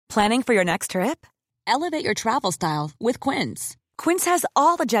Planning for your next trip? Elevate your travel style with Quince. Quince has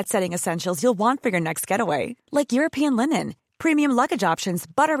all the jet-setting essentials you'll want for your next getaway, like European linen, premium luggage options,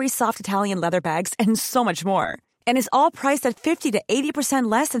 buttery soft Italian leather bags, and so much more. And is all priced at 50 to 80%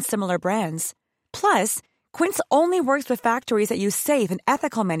 less than similar brands. Plus, Quince only works with factories that use safe and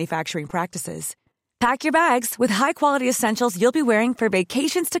ethical manufacturing practices. Pack your bags with high-quality essentials you'll be wearing for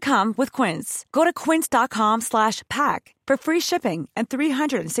vacations to come with Quince. Go to quince.com/pack for free shipping and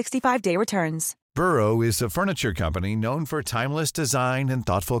 365-day returns. Burrow is a furniture company known for timeless design and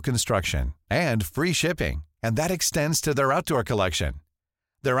thoughtful construction, and free shipping, and that extends to their outdoor collection.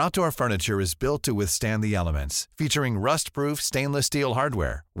 Their outdoor furniture is built to withstand the elements, featuring rust-proof stainless steel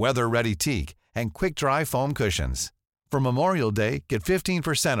hardware, weather-ready teak, and quick-dry foam cushions. For Memorial Day, get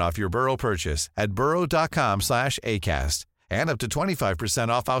 15% off your Burrow purchase at burrow.com/ACAST and up to 25%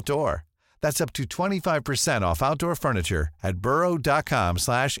 off outdoor. That's up to 25% off outdoor furniture at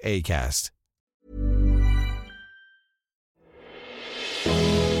burrow.com/ACAST.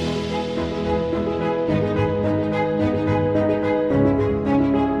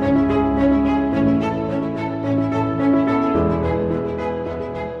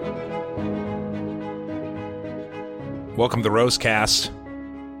 Welcome to the Rosecast,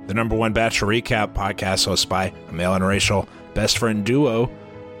 the number one Bachelor recap podcast hosted by a male and racial best friend duo.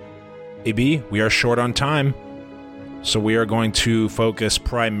 AB, we are short on time, so we are going to focus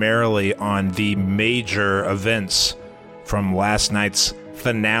primarily on the major events from last night's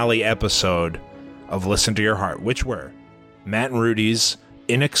finale episode of Listen to Your Heart, which were Matt and Rudy's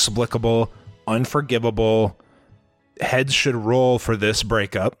inexplicable, unforgivable, heads should roll for this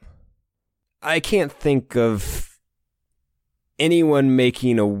breakup. I can't think of anyone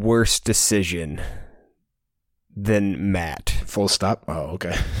making a worse decision than Matt. Full stop. Oh,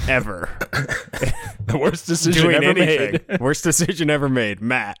 okay. Ever. The worst decision ever made. Worst decision ever made.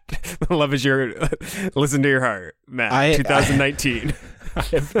 Matt. Love is your... Listen to your heart. Matt. 2019.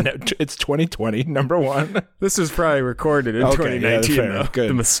 It's 2020, number one. This was probably recorded in 2019, though. Good.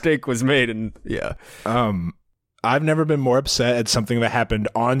 The mistake was made, and yeah. I've never been more upset at something that happened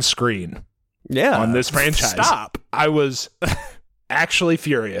on screen. Yeah. On this franchise. Stop. I was actually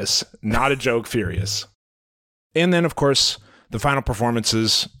furious. Not a joke, furious. And then, of course, the final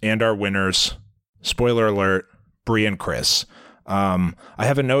performances and our winners. Spoiler alert, Bree and Chris. I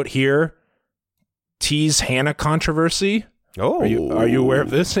have a note here. Tease Hannah controversy. Oh. Are you aware of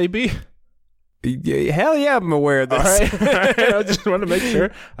this, AB? Hell yeah, I'm aware of this. All right. I just want to make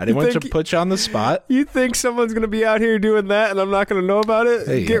sure. I didn't want to put you on the spot. You think someone's going to be out here doing that and I'm not going to know about it?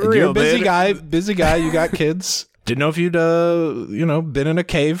 Hey, get real, you're a busy dude. guy. Busy guy. You got kids. Didn't know if you'd, been in a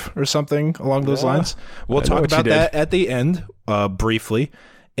cave or something along those lines. We'll talk about that at the end, briefly,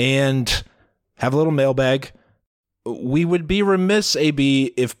 and have a little mailbag. We would be remiss,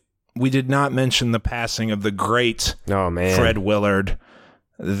 AB, if we did not mention the passing of the great Fred Willard.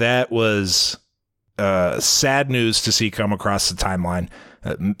 That was sad news to see come across the timeline.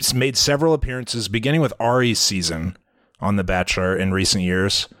 Made several appearances, beginning with Ari's season on The Bachelor in recent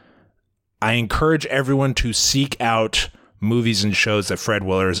years. I encourage everyone to seek out movies and shows that Fred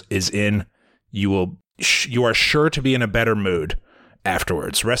Willard is in. You are sure to be in a better mood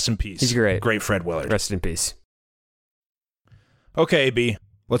afterwards. Rest in peace. He's great. Great Fred Willard. Rest in peace. Okay, AB,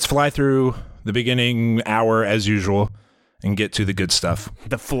 let's fly through the beginning hour as usual and get to the good stuff.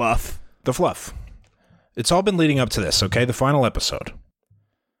 The fluff. The fluff. It's all been leading up to this, okay? The final episode.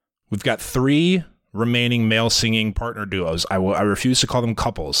 We've got 3 remaining male singing partner duos. I refuse to call them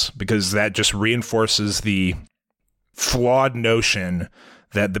couples because that just reinforces the flawed notion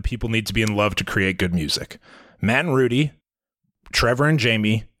that the people need to be in love to create good music. Matt and Rudy, Trevor and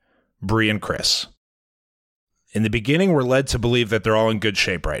Jamie, Bree and Chris. In the beginning, we're led to believe that they're all in good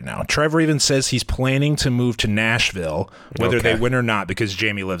shape right now. Trevor even says he's planning to move to Nashville, whether they win or not, because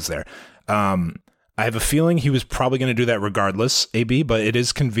Jamie lives there. I have a feeling he was probably going to do that regardless, AB, but it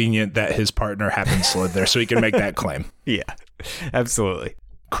is convenient that his partner happens to live there, so he can make that claim. Yeah, absolutely.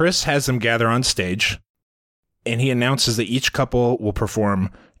 Chris has them gather on stage, and he announces that each couple will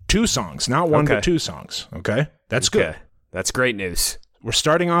perform 2 songs, not one, but 2 songs. Okay, that's good. That's great news. We're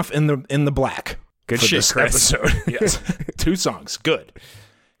starting off in the black. Good for shit, this Chris. episode. Yes, 2 songs. Good.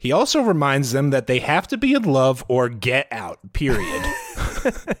 He also reminds them that they have to be in love or get out. Period.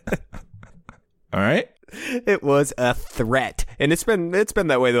 All right. It was a threat, and it's been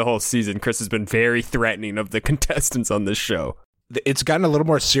that way the whole season. Chris has been very threatening of the contestants on this show. It's gotten a little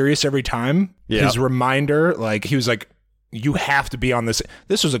more serious every time. Yeah. His reminder, he was like, "You have to be on this."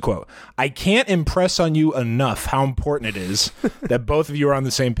 This was a quote. "I can't impress on you enough how important it is that both of you are on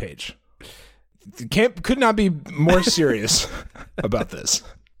the same page." Could not be more serious about this.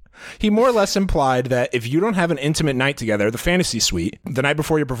 He more or less implied that if you don't have an intimate night together, the fantasy suite, the night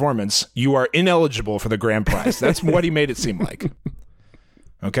before your performance, you are ineligible for the grand prize. That's what he made it seem like.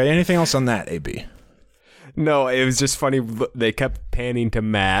 Okay, anything else on that, AB? No, it was just funny. They kept panning to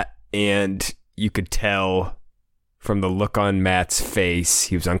Matt, and you could tell from the look on Matt's face,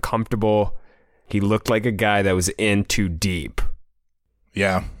 he was uncomfortable. He looked like a guy that was in too deep.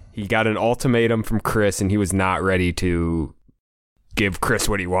 Yeah. He got an ultimatum from Chris, and he was not ready to give Chris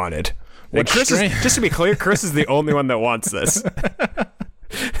what he wanted. And just to be clear, Chris is the only one that wants this.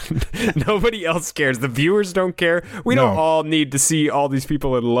 Nobody else cares. The viewers don't care. We don't all need to see all these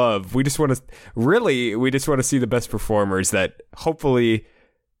people in love. We just want to see the best performers that hopefully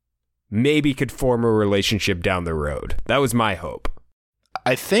maybe could form a relationship down the road. That was my hope.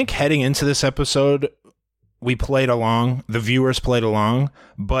 I think heading into this episode, we played along, the viewers played along,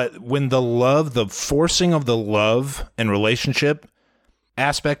 but when the forcing of the love and relationship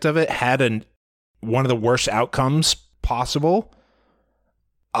aspect of it had one of the worst outcomes possible,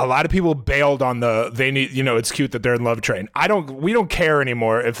 a lot of people bailed on it's cute that they're in love train. We don't care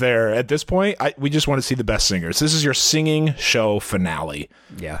anymore if they're at this point. We just want to see the best singers. This is your singing show finale.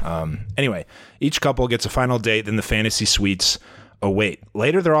 Yeah. Anyway, each couple gets a final date, then the fantasy suites await.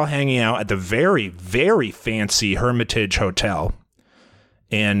 Later, they're all hanging out at the very, very fancy Hermitage Hotel.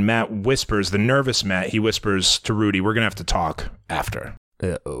 And Matt whispers, the nervous Matt, he whispers to Rudy, we're going to have to talk after.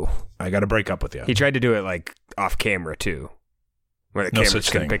 Uh-oh. I got to break up with you. He tried to do it like off camera too, where the cameras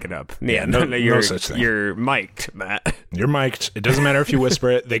couldn't pick it up. Yeah, no such thing. You're mic'd, Matt. You're mic'd. It doesn't matter if you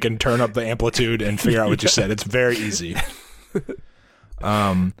whisper it. They can turn up the amplitude and figure out what you said. It's very easy.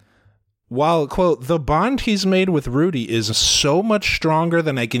 While, quote, the bond he's made with Rudy is so much stronger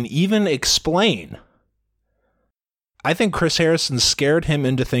than I can even explain. I think Chris Harrison scared him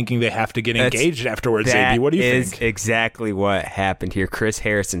into thinking they have to get engaged afterwards, AB. What do you think? That is exactly what happened here. Chris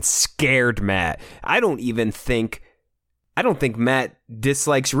Harrison scared Matt. I don't think Matt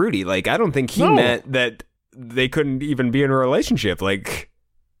dislikes Rudy. Like, I don't think he meant that they couldn't even be in a relationship. Like,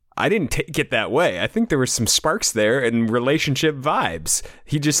 I didn't take it that way. I think there were some sparks there and relationship vibes.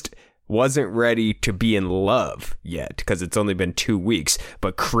 He just wasn't ready to be in love yet because it's only been 2 weeks.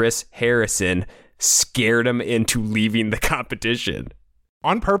 But Chris Harrison scared him into leaving the competition.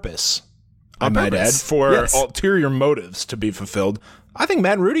 On purpose, I might add, for ulterior motives to be fulfilled. I think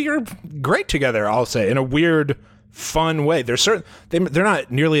Matt and Rudy are great together, I'll say, in a weird, fun way. They're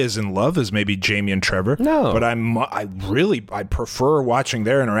not nearly as in love as maybe Jamie and Trevor. No. But I prefer watching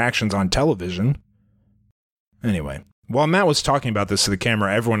their interactions on television. Anyway, while Matt was talking about this to the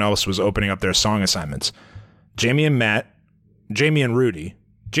camera, everyone else was opening up their song assignments. Jamie and Rudy,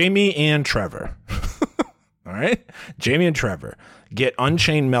 Jamie and Trevor. All right? Jamie and Trevor get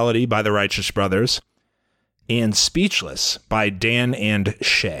Unchained Melody by the Righteous Brothers and Speechless by Dan and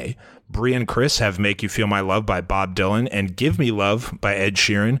Shay. Bree and Chris have Make You Feel My Love by Bob Dylan and Give Me Love by Ed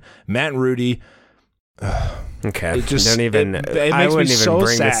Sheeran. Matt and Rudy. Okay. It just, Don't even. I wouldn't even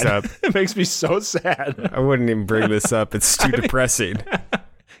bring this up. It makes me so sad. I wouldn't even bring this up. It's too depressing.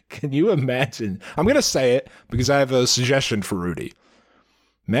 Can you imagine? I'm going to say it because I have a suggestion for Rudy.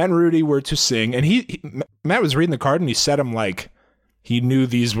 Matt and Rudy were to sing, and Matt was reading the card, and he said them like he knew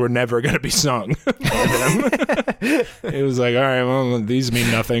these were never going to be sung. It was like, all right, well, these mean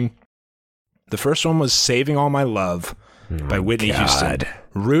nothing. The first one was Saving All My Love by Whitney Houston.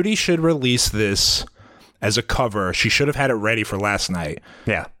 Rudy should release this as a cover. She should have had it ready for last night.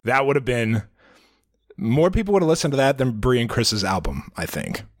 Yeah. That would have been... More people would have listened to that than Bree and Chris's album, I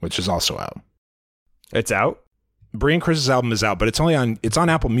think, which is also out. It's out? Bree and Chris's album is out, but it's on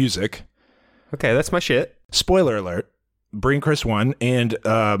Apple Music. Okay, that's my shit. Spoiler alert. Bree and Chris won, and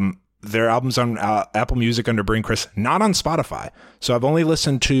their album's on Apple Music under Bree and Chris, not on Spotify. So I've only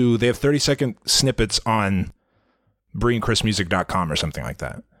listened to... They have 30-second snippets on BreeandChrisMusic.com or something like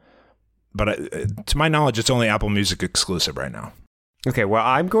that. But to my knowledge, it's only Apple Music exclusive right now. Okay, well,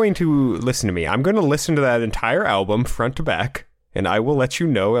 I'm going to listen to me. I'm going to listen to that entire album front to back, and I will let you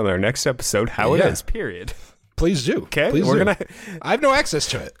know in our next episode how it is, period. Please do. Okay, please we're do. gonna. I have no access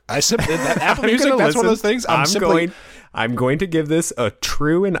to it. Apple Music. That's one of those things. I'm going to give this a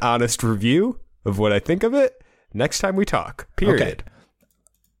true and honest review of what I think of it next time we talk. Period. Okay.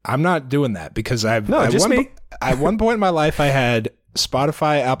 I'm not doing that because at one point in my life, I had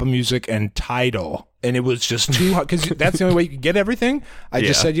Spotify, Apple Music, and Tidal, and it was just too hard because that's the only way you could get everything. I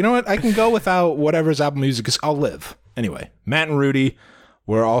just said, you know what? I can go without whatever's Apple Music because I'll live. Anyway, Matt and Rudy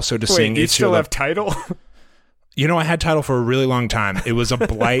were also to sing. You still have Tidal? You know, I had Tidal for a really long time. It was a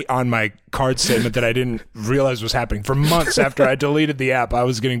blight on my card statement that I didn't realize was happening. For months after I deleted the app, I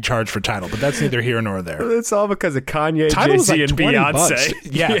was getting charged for Tidal, but that's neither here nor there. It's all because of Kanye, Tidal was Jay-Z, like and Beyonce.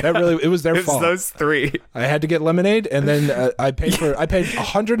 Yeah, it was their fault. Those three. I had to get Lemonade, and then I paid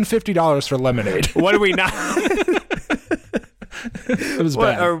 $150 for Lemonade. What are we not? It was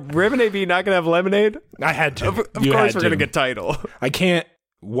bad. Are Lemonade be not going to have Lemonade? I had to. Of course we're going to get Tidal. I can't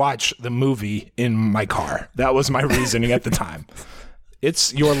watch the movie in my car. That was my reasoning at the time.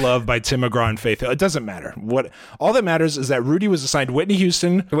 It's Your Love by Tim McGraw and Faith Hill. It doesn't matter. All that matters is that Rudy was assigned Whitney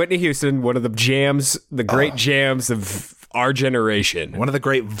Houston. Whitney Houston, one of the jams, the great jams of our generation. One of the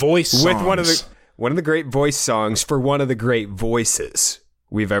great voice songs. With one of the great voice songs for one of the great voices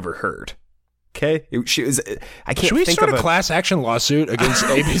we've ever heard. Okay? She was. I can't. Should we think start of a class action lawsuit against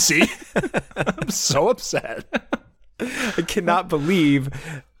ABC? I'm so upset. I cannot believe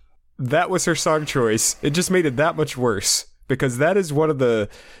that was her song choice. It just made it that much worse, because that is one of the,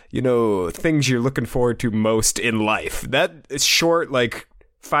 things you're looking forward to most in life. That short,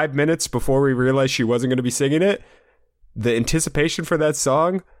 5 minutes before we realized she wasn't going to be singing it, the anticipation for that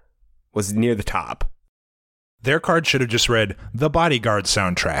song was near the top. Their card should have just read The Bodyguard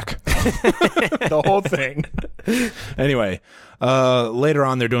soundtrack. The whole thing. Anyway, later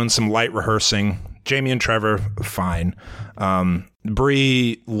on, they're doing some light rehearsing. Jamie and Trevor, fine.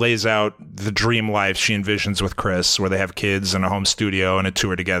 Bree lays out the dream life she envisions with Chris, where they have kids and a home studio and a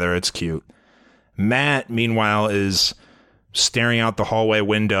tour together. It's cute. Matt, meanwhile, is staring out the hallway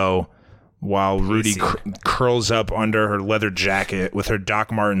window while Rudy curls up under her leather jacket with her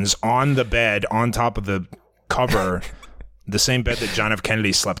Doc Martens on the bed on top of the cover, the same bed that John F.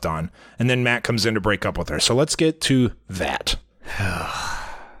 Kennedy slept on. And then Matt comes in to break up with her. So let's get to that.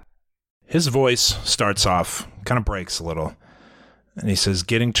 His voice starts off, kind of breaks a little. And he says,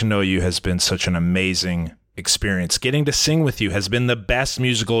 getting to know you has been such an amazing experience. Getting to sing with you has been the best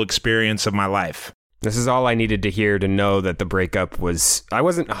musical experience of my life. This is all I needed to hear to know that the breakup was... I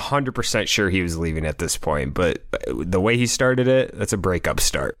wasn't 100% sure he was leaving at this point, but the way he started it, that's a breakup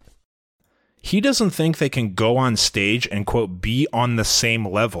start. He doesn't think they can go on stage and, quote, be on the same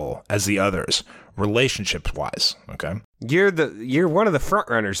level as the others, relationship-wise, okay? You're one of the front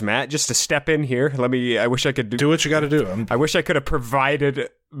runners, Matt. Just to step in here, I wish I could do what you got to do. I wish I could have provided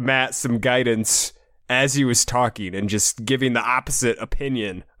Matt some guidance as he was talking and just giving the opposite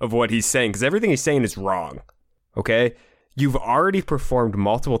opinion of what he's saying, because everything he's saying is wrong, okay? You've already performed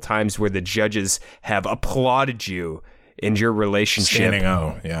multiple times where the judges have applauded you in your relationship.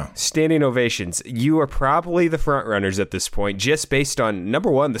 Standing ovations. You are probably the front runners at this point, just based on, number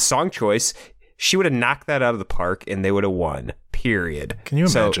one, the song choice. She would have knocked that out of the park and they would have won, period. Can you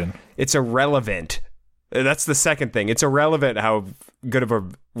imagine? So it's irrelevant. That's the second thing. It's irrelevant how good of a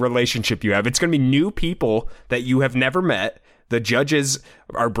relationship you have. It's going to be new people that you have never met. The judges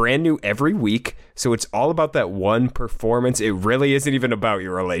are brand new every week. So it's all about that one performance. It really isn't even about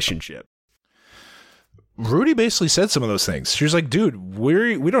your relationship. Rudy basically said some of those things. She was like, dude,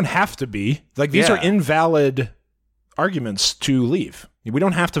 we don't have to be. These are invalid arguments to leave. We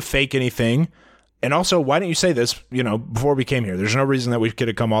don't have to fake anything. And also, why didn't you say this, before we came here? There's no reason that we could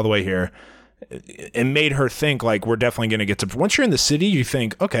have come all the way here. And made her think we're definitely going to get to... Once you're in the city, you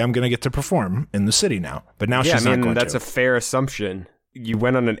think, okay, I'm going to get to perform in the city now. But now she's not going to. That's a fair assumption. You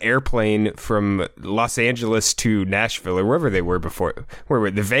went on an airplane from Los Angeles to Nashville or wherever they were before. Where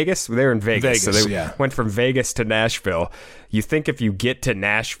were they? Vegas? They were in Vegas. So they went from Vegas to Nashville. You think if you get to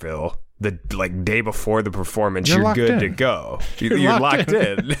Nashville the day before the performance, you're good to go. You're locked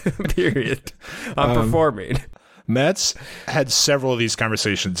in. Period. I'm performing. Matt's had several of these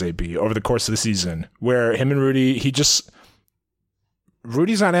conversations, AB, over the course of the season, where him and Rudy,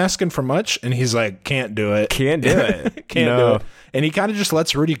 Rudy's not asking for much, and he's like, can't do it. Can't do it. Can't do it. And he kind of just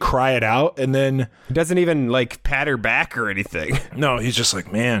lets Rudy cry it out, and then... He doesn't even, pat her back or anything. No, he's just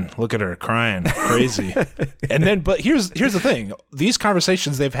like, man, look at her crying. Crazy. And then, but here's the thing. These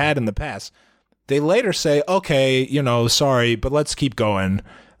conversations they've had in the past, they later say, okay, sorry, but let's keep going.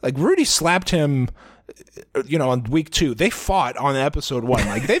 Rudy slapped him... on week 2, they fought on episode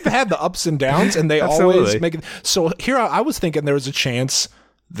 1. They've had the ups and downs, and they always make it. So here, I was thinking there was a chance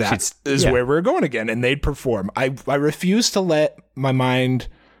that is where we're going again, and they'd perform. I refuse to let my mind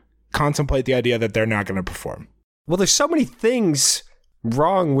contemplate the idea that they're not going to perform. Well, there's so many things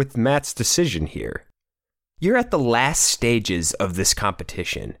wrong with Matt's decision here. You're at the last stages of this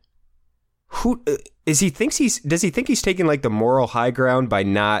competition. Does he think he's taking the moral high ground by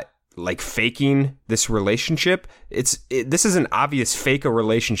not faking this relationship? This is an obvious fake a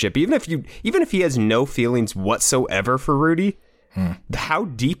relationship. Even if he has no feelings whatsoever for Rudy, how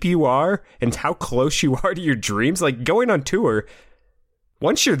deep you are and how close you are to your dreams. Like going on tour,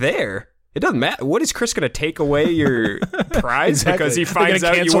 once you're there, it doesn't matter. What is Chris going to take away your prize because he finds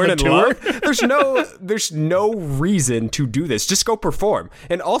out you weren't in love? There's no reason to do this. Just go perform.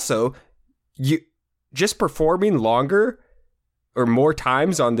 And also, you just performing longer or more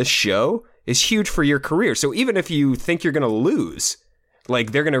times on this show is huge for your career. So even if you think you're going to lose,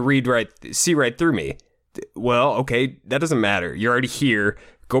 like they're going to see right through me. Well, okay, that doesn't matter. You're already here.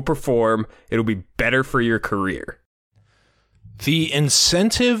 Go perform. It'll be better for your career. The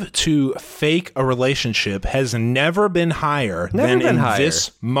incentive to fake a relationship has never been higher than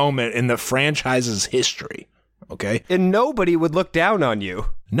this moment in the franchise's history. Okay? And nobody would look down on you.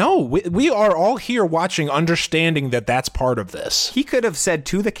 No, we are all here watching, understanding that that's part of this. He could have said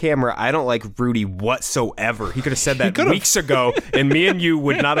to the camera, I don't like Rudy whatsoever. He could have said that weeks ago, and me and you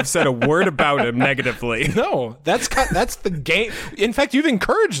would not have said a word about him negatively. No, that's the game. In fact, you've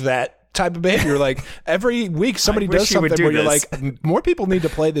encouraged that type of behavior. Like every week somebody does something where you're like, more people need to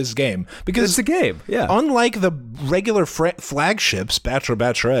play this game, because it's a game. Yeah. Unlike the regular flagships, Bachelor,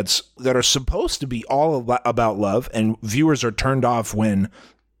 Bachelorettes, that are supposed to be all about love and viewers are turned off when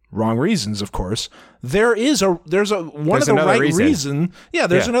wrong reasons, of course. There's another reason. Yeah,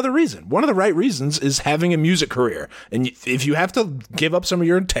 there's another reason. One of the right reasons is having a music career. And if you have to give up some of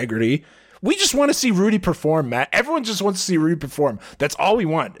your integrity, we just want to see Rudy perform, Matt. Everyone just wants to see Rudy perform. That's all we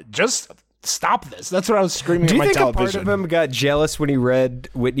want. Just stop this. That's what I was screaming at my television. Do you think a part of him got jealous when he read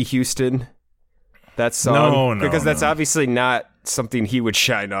Whitney Houston, that song? No. Because that's obviously not something he would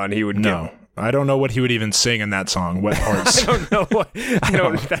shine on. He would No. I don't know what he would even sing in that song. What parts? I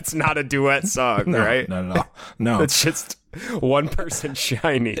don't know. That's not a duet song, right? Not at all. No. It's just one person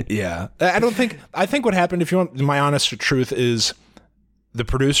shining. Yeah. I think what happened, if you want my honest truth, is the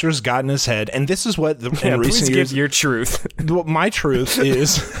producer's got in his head, and this is what in recent years. Give your truth. My truth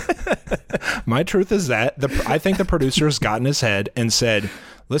is that I think the producer's got in his head and said,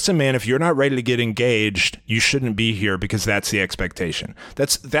 listen, man, if you're not ready to get engaged, you shouldn't be here, because that's the expectation.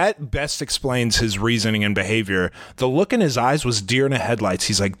 That best explains his reasoning and behavior. The look in his eyes was deer in the headlights.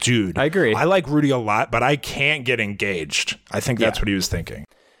 He's like, dude, I agree. I like Rudy a lot, but I can't get engaged. I think that's what he was thinking.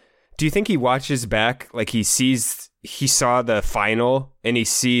 Do you think he watches back, like he saw the final and he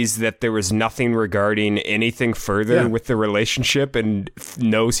sees that there was nothing regarding anything further with the relationship and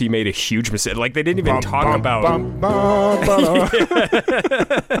knows he made a huge mistake? Like they didn't even talk about.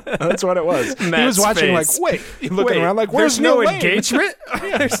 That's what it was. Matt's he was watching face. Like, looking around like, where's no engagement?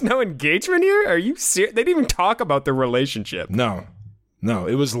 There's no engagement here? Are you serious? They didn't even talk about the relationship. No,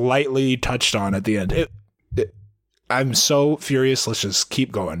 it was lightly touched on at the end. I'm so furious. Let's just keep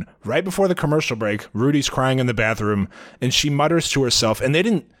going. Right before the commercial break, Rudy's crying in the bathroom, and she mutters to herself, and they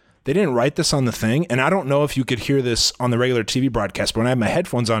didn't write this on the thing, and I don't know if you could hear this on the regular TV broadcast, but when I had my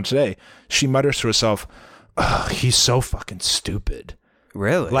headphones on today, she mutters to herself, oh, he's so fucking stupid.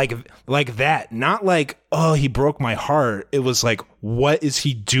 Really? Like that. Not like, oh, he broke my heart. It was like, what is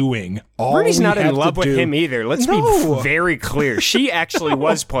he doing? Rudy's not in love with him either. Let's be very clear. She actually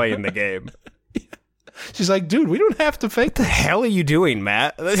was playing the game. She's like, dude, we don't have to fake this. What the hell are you doing,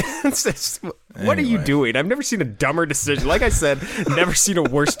 Matt? What are you doing? I've never seen a dumber decision. Like I said, never seen a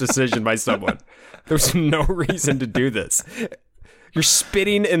worse decision by someone. There's no reason to do this. You're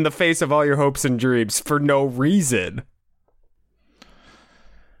spitting in the face of all your hopes and dreams for no reason.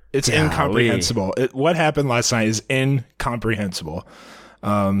 It's incomprehensible. What happened last night is incomprehensible.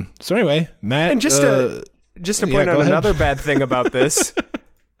 So anyway, Matt. And just to point out another bad thing about this.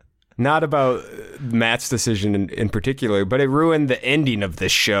 Not about Matt's decision in particular, but it ruined the ending of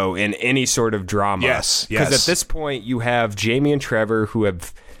this show in any sort of drama. Yes. Because at this point, you have Jamie and Trevor who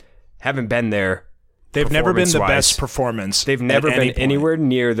haven't been there. They've never been the best performance. They've never been anywhere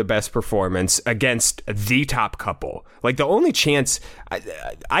near the best performance against the top couple. Like the only chance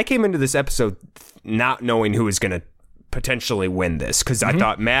I came into this episode not knowing who was going to potentially win this, because I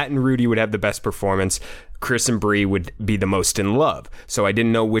thought Matt and Rudy would have the best performance. Chris and Bree would be the most in love. So I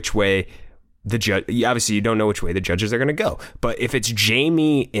didn't know which way the judge. Obviously, you don't know which way the judges are going to go. But if it's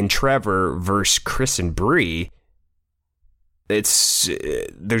Jamie and Trevor versus Chris and Bree,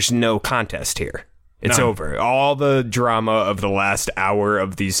 there's no contest here. It's over. All the drama of the last hour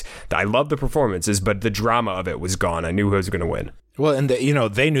of these. I love the performances, but the drama of it was gone. I knew who was going to win. Well, and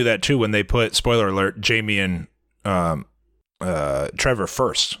they knew that too when they put, spoiler alert, Jamie and Trevor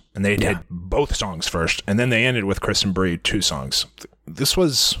first, and they did both songs first, and then they ended with Chris and Bree 2 songs. This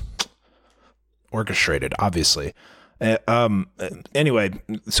was orchestrated, obviously. Anyway,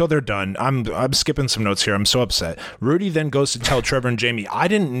 so they're done. I'm skipping some notes here. I'm so upset. Rudy then goes to tell Trevor and Jamie, I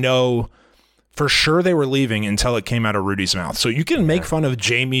didn't know for sure they were leaving until it came out of Rudy's mouth. So you can make fun of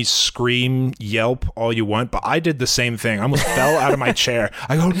Jamie's scream, yelp all you want, but I did the same thing. I almost fell out of my chair.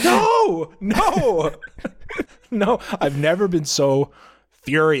 I go, no. No, I've never been so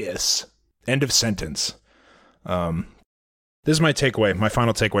furious. End of sentence. This is my takeaway, my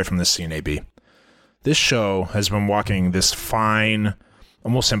final takeaway from this scene, AB. This show has been walking this fine,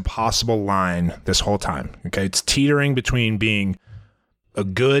 almost impossible line this whole time. Okay, it's teetering between being a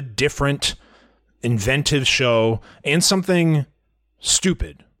good, different, inventive show and something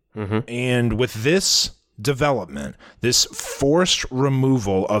stupid. And with this development, this forced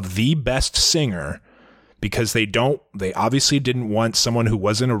removal of the best singer, because they obviously didn't want someone who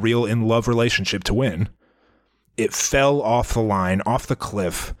wasn't a real in-love relationship to win, it fell off the line, off the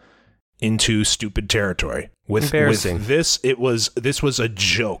cliff, into stupid territory. Embarrassing. With this, this was a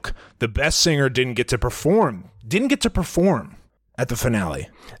joke. The best singer didn't get to perform at the finale.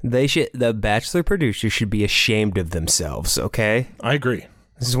 The Bachelor producers should be ashamed of themselves, okay? I agree.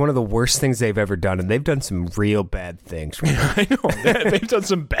 This is one of the worst things they've ever done, and they've done some real bad things. I know. They've done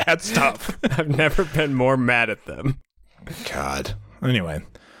some bad stuff. I've never been more mad at them. God. Anyway,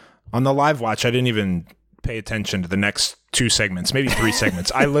 on the live watch, I didn't even pay attention to the next 2 segments, maybe 3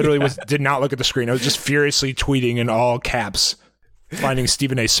 segments. I literally did not look at the screen. I was just furiously tweeting in all caps, finding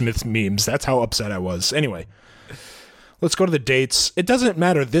Stephen A. Smith memes. That's how upset I was. Anyway, let's go to the dates. It doesn't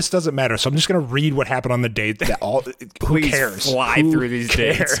matter. This doesn't matter. So I'm just going to read what happened on the date. Who cares? Fly through these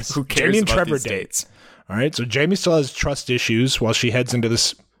dates. Who cares Jamie and about Trevor these dates? All right. So Jamie still has trust issues while she heads into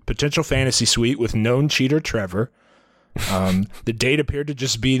this potential fantasy suite with known cheater Trevor. The date appeared to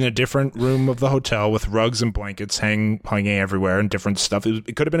just be in a different room of the hotel with rugs and blankets hanging everywhere and different stuff.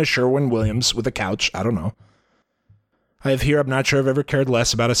 It could have been a Sherwin-Williams with a couch. I don't know. I'm not sure I've ever cared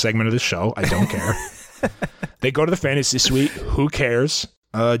less about a segment of the show. I don't care. They go to the fantasy suite. Who cares?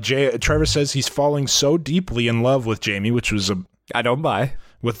 Trevor says he's falling so deeply in love with Jamie, which was I don't buy.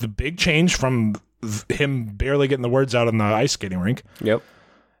 With the big change from him barely getting the words out on the ice skating rink. Yep.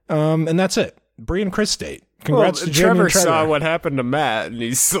 And that's it. Bree and Chris date. Congrats to Jamie Trevor and Trevor. saw what happened to Matt, and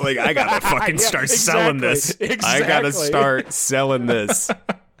he's like, I gotta fucking start selling this. I gotta start selling this.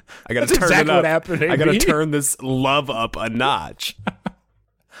 I gotta turn it up. What happened, I gotta turn this love up a notch.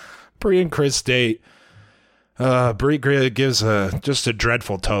 Bree and Chris date. Bree gives just a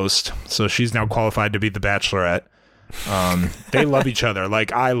dreadful toast, so she's now qualified to be the Bachelorette. They love each other.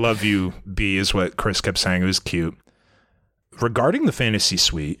 Like, I love you, B, is what Chris kept saying. It was cute. Regarding the fantasy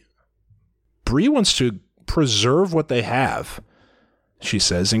suite, Bree wants to preserve what they have, she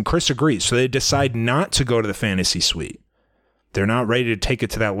says, and Chris agrees. So they decide not to go to the fantasy suite. They're not ready to take it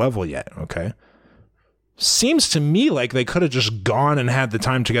to that level yet, okay? Seems to me like they could have just gone and had the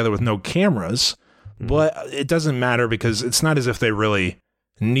time together with no cameras, but it doesn't matter because it's not as if they really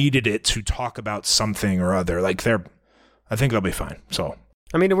needed it to talk about something or other. Like, I think they'll be fine. So,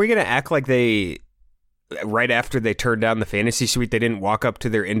 I mean, are we going to act like right after they turned down the fantasy suite, they didn't walk up to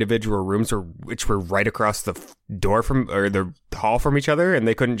their individual rooms, which were right across the door the hall from each other, and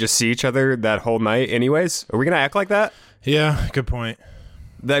they couldn't just see each other that whole night anyways? Are we going to act like that? Yeah, good point.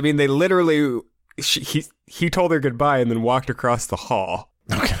 I mean, they literally, he told her goodbye and then walked across the hall.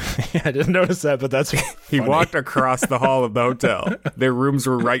 Okay. Yeah, I didn't notice that, but that's He walked across the hall of the hotel. Their rooms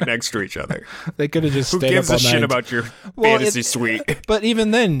were right next to each other. They could have just Who stayed gives up all a shit night. about your fantasy suite? But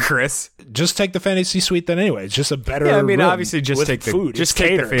even then, Chris, just take the fantasy suite then anyway. It's just a better I mean, room obviously just with take food. Just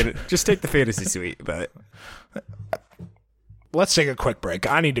take the fantasy suite, but let's take a quick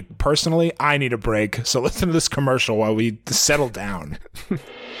break. I need a break. So listen to this commercial while we settle down.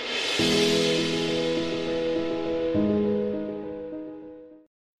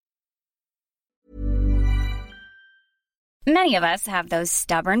 Many of us have those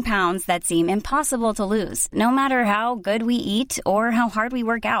stubborn pounds that seem impossible to lose, no matter how good we eat or how hard we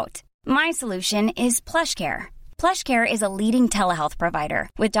work out. My solution is PlushCare. PlushCare is a leading telehealth provider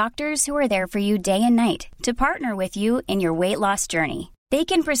with doctors who are there for you day and night to partner with you in your weight loss journey. They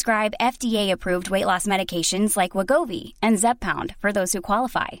can prescribe FDA-approved weight loss medications like Wegovy and Zepbound for those who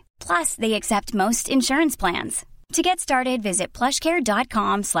qualify. Plus, they accept most insurance plans. To get started, visit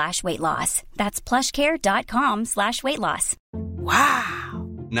plushcare.com/weightloss. That's plushcare.com/weightloss. Wow.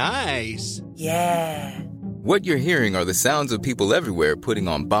 Nice. Yeah. What you're hearing are the sounds of people everywhere putting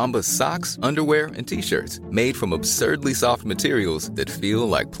on Bombas socks, underwear, and T-shirts made from absurdly soft materials that feel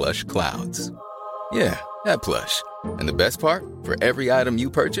like plush clouds. Yeah, that plush. And the best part? For every item you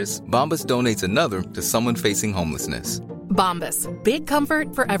purchase, Bombas donates another to someone facing homelessness. Bombas. Big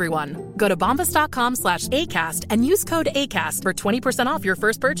comfort for everyone. Go to bombas.com/ACAST and use code ACAST for 20% off your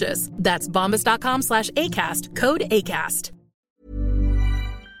first purchase. That's bombas.com/ACAST. Code ACAST.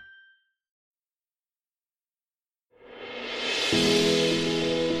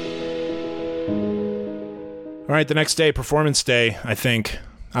 All right, the next day, performance day, I think.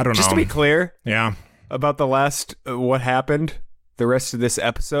 I don't know. Just to be clear about the last, what happened, the rest of this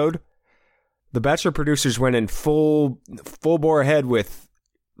episode, the Bachelor producers went in full bore ahead with,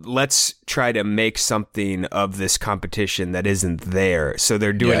 let's try to make something of this competition that isn't there. So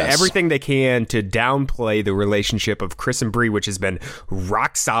they're doing everything they can to downplay the relationship of Chris and Bree, which has been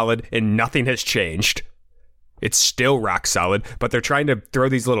rock solid and nothing has changed. It's still rock solid, but they're trying to throw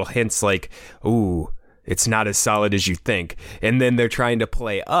these little hints like, ooh, it's not as solid as you think. And then they're trying to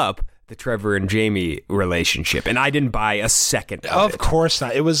play up the Trevor and Jamie relationship. And I didn't buy a second of it. Of course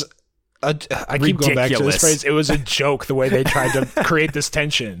not. It was... I keep going back to this phrase. It was a joke the way they tried to create this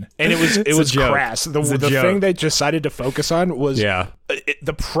tension, and it was crass. The thing they decided to focus on was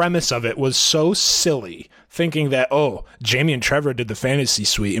the premise of it was so silly, thinking that Jamie and Trevor did the fantasy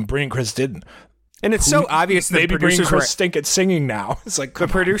suite and Bree and Chris didn't. And it's so obvious that maybe Bree and Chris stink at singing now. It's like the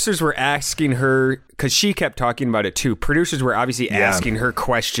producers were asking her, because she kept talking about it too. Producers were obviously asking her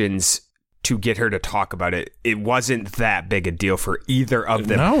questions to get her to talk about it. It wasn't that big a deal for either of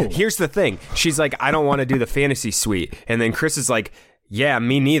them. No. Here's the thing. She's like, I don't want to do the fantasy suite. And then Chris is like, yeah,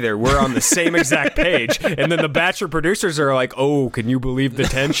 me neither. We're on the same exact page. And then the Bachelor producers are like, oh, can you believe the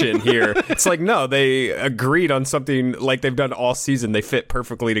tension here? It's like, no, they agreed on something like they've done all season. They fit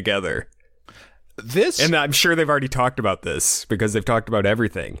perfectly together. And I'm sure they've already talked about this because they've talked about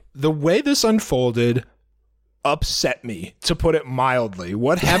everything. The way this unfolded upset me, to put it mildly.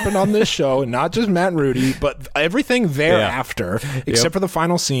 What happened on this show, not just Matt and Rudy, but everything thereafter, except for the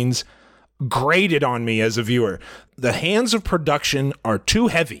final scenes, grated on me as a viewer. The hands of production are too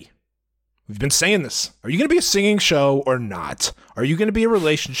heavy. We've been saying this. Are you going to be a singing show or not? Are you going to be a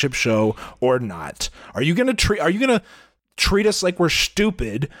relationship show or not? Are you going to treat us like we're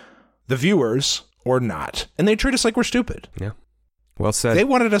stupid, the viewers, or not? And they treat us like we're stupid. Yeah. Well said. They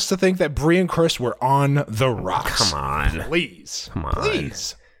wanted us to think that Bree and Chris were on the rocks. Come on. Please. Come on.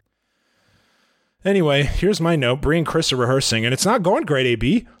 Please. Anyway, here's my note. Bree and Chris are rehearsing, and it's not going great,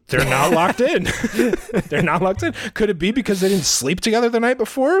 AB. They're not locked in. They're not locked in. Could it be because they didn't sleep together the night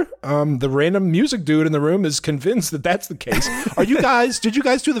before? The random music dude in the room is convinced that that's the case. Did you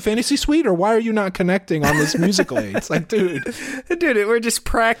guys do the fantasy suite, or why are you not connecting on this musically? It's like, dude, we're just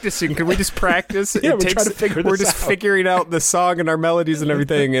practicing. Can we just practice? We're trying to figure this out. We're just figuring out the song and our melodies and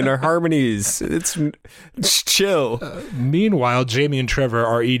everything and our harmonies. It's chill. Meanwhile, Jamie and Trevor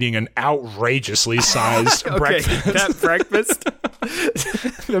are eating an outrageously sized breakfast. That breakfast?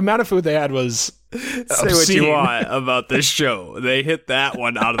 The amount of food they had was Say what you want about this show. They hit that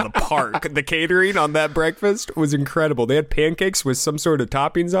one out of the park. The catering on that breakfast was incredible. They had pancakes with some sort of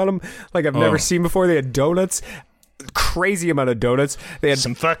toppings on them like I've never seen before. They had donuts. Crazy amount of donuts. They had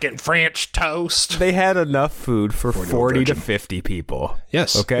some fucking French toast. They had enough food for 40 to 50 people.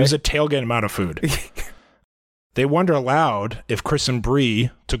 Yes. Okay. It was a tailgate amount of food. They wonder aloud if Chris and Bree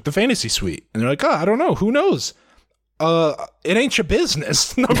took the fantasy suite. And they're like, I don't know. Who knows? It ain't your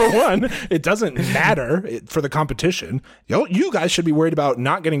business, number one. It doesn't matter for the competition. You guys should be worried about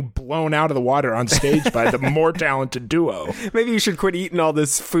not getting blown out of the water on stage by the more talented duo. Maybe you should quit eating all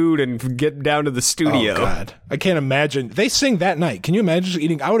this food and get down to the studio. Oh, God. I can't imagine. They sing that night. Can you imagine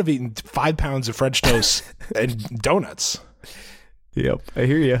eating? I would have eaten 5 pounds of French toast and donuts. Yep, I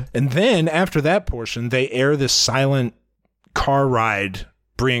hear you. And then after that portion, they air this silent car ride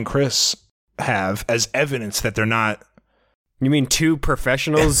Bree and Chris have as evidence that they're not. You mean two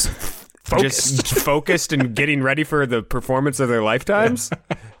professionals just focused and getting ready for the performance of their lifetimes?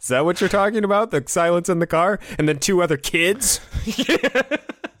 Is that what you're talking about? The silence in the car? And then 2 other kids?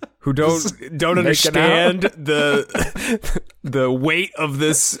 Who don't understand the weight of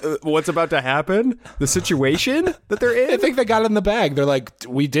this, what's about to happen, the situation that they're in. I think they got it in the bag. They're like,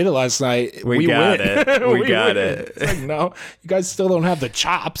 we did it last night. We got win. it. We got it. It's like, no, you guys still don't have the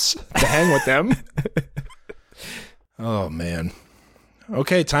chops to hang with them. Oh, man.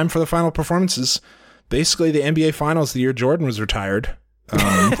 Okay, time for the final performances. Basically, the NBA Finals the year Jordan was retired. This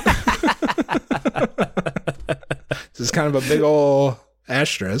is kind of a big old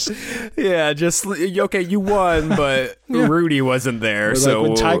asterisk. Yeah, just okay. You won, but Rudy wasn't there. So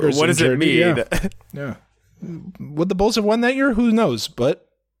like what does it mean? Yeah. Would the Bulls have won that year? Who knows? But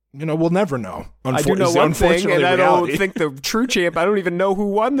we'll never know. I do know one thing, and I don't think the true champ. I don't even know who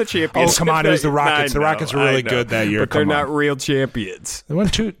won the championship. Oh, come on! It was the Rockets. The Rockets were really good that year. But they're not real champions. They won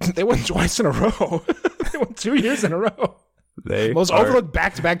twice in a row. They won 2 years in a row. They most overlooked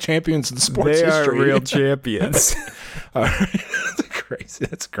back-to-back champions in sports history. They are real champions.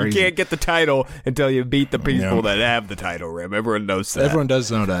 That's crazy. You can't get the title until you beat the people that have the title, Rim. Everyone knows that. Everyone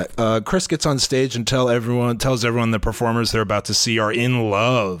does know that. Chris gets on stage and tells everyone the performers they're about to see are in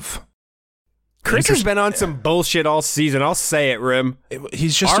love. Chris has been on some bullshit all season. I'll say it, Rim.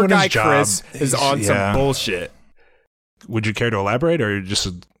 He's just Our doing guy his job. Chris is on some bullshit. Would you care to elaborate, or just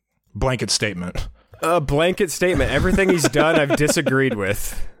a blanket statement? A blanket statement. Everything he's done, I've disagreed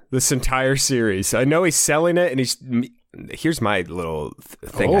with this entire series. I know he's selling it, and here's my little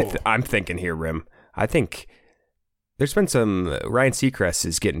thing I'm thinking here, Rim. I think there's been some... Ryan Seacrest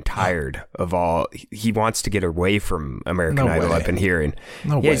is getting tired of all... He wants to get away from American Idol, I've been hearing.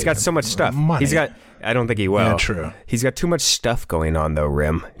 He's got so much stuff. Money. He's got... I don't think he will. Yeah, true. He's got too much stuff going on, though,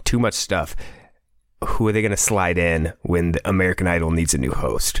 Rim. Too much stuff. Who are they going to slide in when the American Idol needs a new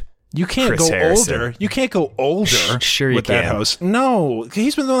host? You can't Chris go Harrison. older. You can't go older Sure with you that can. host. No,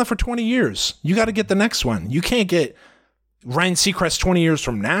 he's been doing that for 20 years. You got to get the next one. You can't get Ryan Seacrest 20 years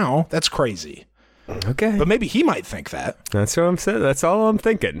from now. That's crazy. Okay. But maybe he might think that. That's what I'm saying. That's all I'm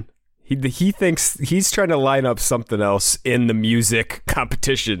thinking. He thinks he's trying to line up something else in the music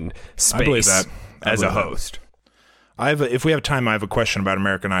competition space I believe that. as a host. If we have time, I have a question about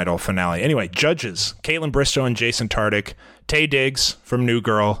American Idol finale. Anyway, judges: Caitlin Bristow and Jason Tartick. Taye Diggs from New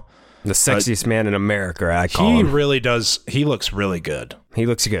Girl. The sexiest man in America, I call him. He really does. He looks really good. He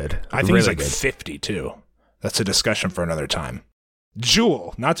looks good. I think really he's like good. 50 too. That's a discussion for another time.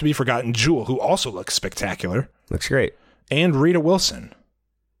 Jewel, not to be forgotten, Jewel, who also looks spectacular. Looks great. And Rita Wilson,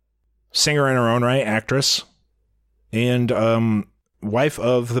 singer in her own right, actress, and wife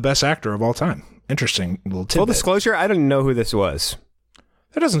of the best actor of all time. Interesting little tidbit. Full disclosure, I didn't know who this was.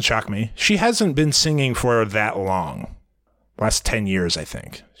 That doesn't shock me. She hasn't been singing for that long. Last 10 years, I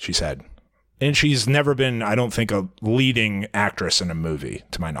think, she said. And she's never been, I don't think, a leading actress in a movie,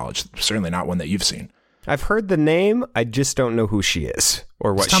 to my knowledge. Certainly not one that you've seen. I've heard the name. I just don't know who she is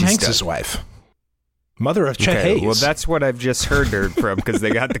or what it's Tom she's Hanks' done. wife. Mother of Chet Okay, Hayes. well, that's what I've just heard her from because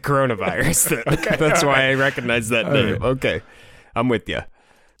they got the coronavirus. That's why I recognize that name. Right. Okay, I'm with you.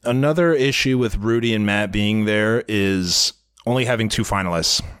 Another issue with Rudy and Matt being there is only having two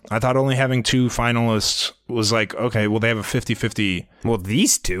finalists. I thought only having two finalists was like, okay, well, they have a 50-50. Well,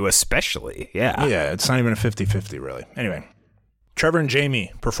 these two especially, yeah. Yeah, it's not even a 50-50, really. Anyway, Trevor and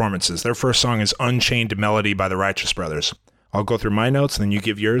Jamie performances. Their first song is Unchained Melody by the Righteous Brothers. I'll go through my notes, and then you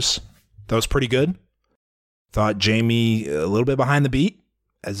give yours. That was pretty good. Thought Jamie a little bit behind the beat,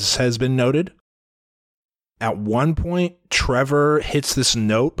 as has been noted. At one point, Trevor hits this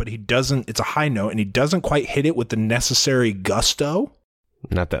note, but he doesn't. It's a high note, and he doesn't quite hit it with the necessary gusto.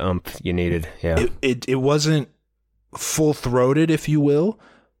 Not the umph you needed, yeah. It wasn't full-throated, if you will,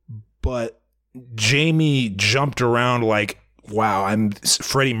 but Jamie jumped around like, wow,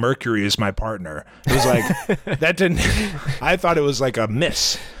 Freddie Mercury is my partner. It was like, that didn't, I thought it was like a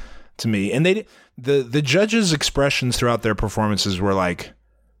miss to me. And the judges' expressions throughout their performances were like,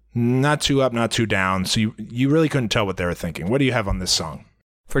 not too up, not too down. So you really couldn't tell what they were thinking. What do you have on this song?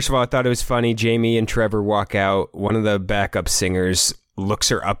 First of all, I thought it was funny. Jamie and Trevor walk out. One of the backup singers looks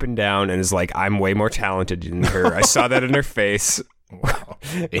her up and down and is like, I'm way more talented than her. I saw that in her face. Wow.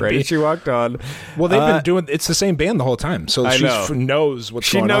 Right as she walked on. Well, they've been doing, it's the same band the whole time. So she knows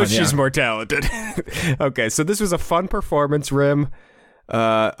what's going on. She knows she's more talented. Okay, so this was a fun performance, Rim.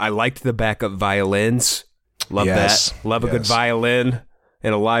 I liked the backup violins. Love that. Love a good violin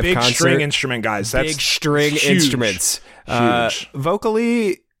in a live concert. Big string instrument, guys. That's big string huge. instruments. Huge.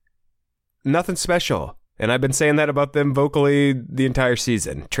 Vocally, nothing special. And I've been saying that about them vocally the entire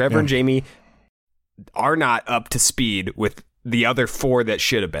season. Trevor and Jamie are not up to speed with the other four that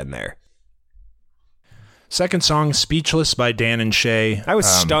should have been there. Second song, Speechless by Dan and Shay. I was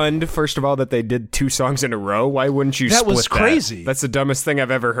stunned, first of all, that they did two songs in a row. Why wouldn't you split that? That was crazy. That's the dumbest thing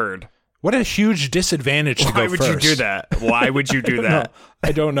I've ever heard. What a huge disadvantage to go Why would first. you do that? Why would you do that?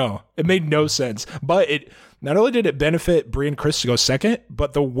 I don't know. It made no sense. But it not only did it benefit Brie and Chris to go second,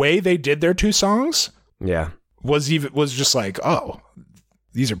 but the way they did their two songs was just like, oh,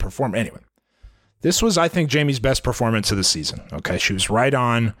 these are performed. Anyway, this was, I think, Jamie's best performance of the season. Okay, she was right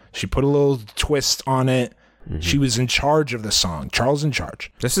on. She put a little twist on it. Mm-hmm. She was in charge of the song. Charles in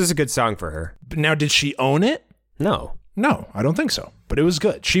charge. This is a good song for her. But now, did she own it? No. No, I don't think so. But it was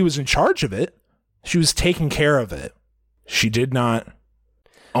good. She was in charge of it. She was taking care of it. She did not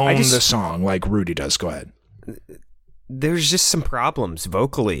own the song like Rudy does. Go ahead. There's just some problems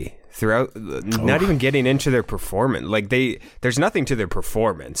vocally throughout, not even getting into their performance. Like there's nothing to their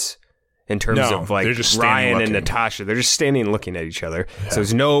performance in terms of like Ryan and Natasha. They're just standing and looking at each other. Yeah. So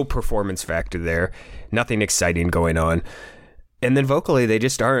there's no performance factor there. Nothing exciting going on. And then vocally, they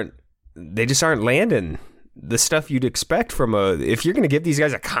just aren't landing the stuff you'd expect from if you're going to give these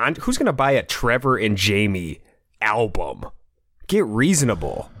guys who's going to buy a Trevor and Jamie album? Get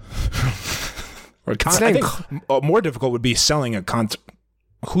reasonable. I think more difficult would be selling a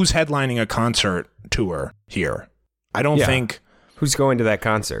who's headlining a concert tour here? I don't think. Who's going to that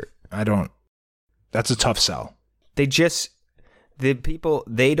concert? I don't. That's a tough sell. The people,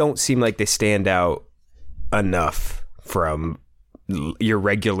 they don't seem like they stand out enough from your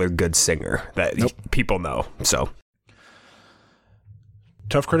regular good singer that people know. So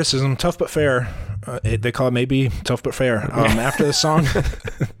tough criticism, tough but fair. They call it maybe tough but fair. After the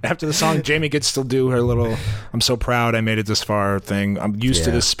song, Jamie gets to do her little "I'm so proud I made it this far" thing. I'm used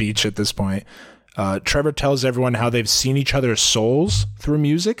to this speech at this point. Trevor tells everyone how they've seen each other's souls through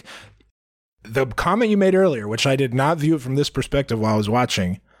music. The comment you made earlier, which I did not view it from this perspective while I was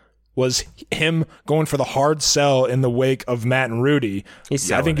watching, was him going for the hard sell in the wake of Matt and Rudy.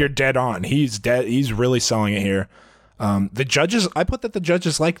 I think you're dead on. He's dead. He's really selling it here. The judges, I put that the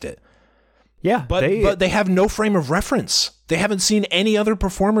judges liked it. Yeah, but they have no frame of reference. They haven't seen any other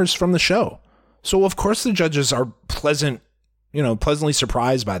performers from the show. So of course the judges are pleasantly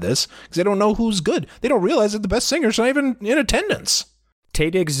surprised by this because they don't know who's good. They don't realize that the best singer's not even in attendance. Taye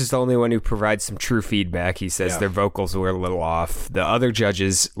Diggs is the only one who provides some true feedback. He says their vocals were a little off. The other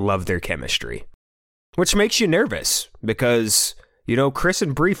judges love their chemistry, which makes you nervous because, Chris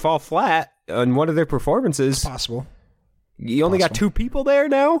and Brie fall flat on one of their performances. It's possible. You only got 2 people there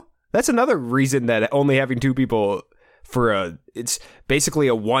now? That's another reason that only having 2 people it's basically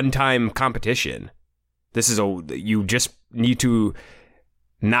a one-time competition. You just need to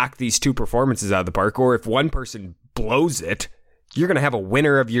knock these 2 performances out of the park, or if one person blows it, you're going to have a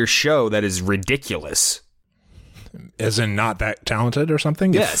winner of your show that is ridiculous. As in not that talented or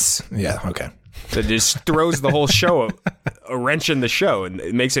something? Yes. Yeah, okay. That just throws the whole show, a wrench in the show, and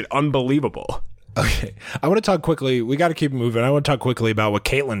it makes it unbelievable. Okay. I want to talk quickly. We got to keep moving. I want to talk quickly about what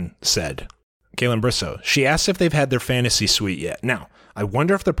Caitlin said. Caitlin Bristowe. She asked if they've had their fantasy suite yet. Now, I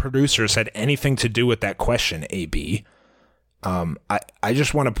wonder if the producers had anything to do with that question, AB. I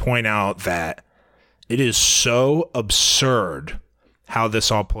just want to point out that it is so absurd how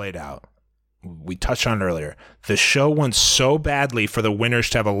this all played out. We touched on it earlier. The show wants so badly for the winners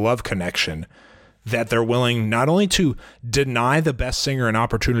to have a love connection that they're willing not only to deny the best singer an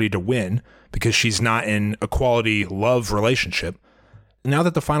opportunity to win because she's not in a quality love relationship. Now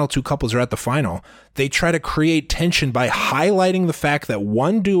that the final 2 couples are at the final, they try to create tension by highlighting the fact that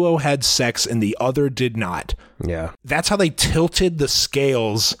one duo had sex and the other did not. Yeah. That's how they tilted the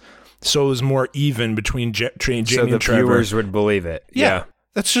scales so it was more even between Jamie and Trevor. So the viewers would believe it. Yeah.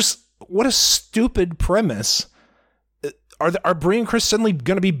 That's just, what a stupid premise. Are Brie and Chris suddenly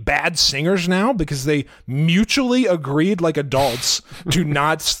going to be bad singers now because they mutually agreed like adults to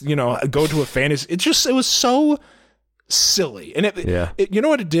not, go to a fantasy? It was so silly. And it you know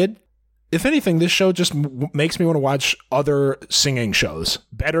what it did? If anything, this show just makes me want to watch other singing shows,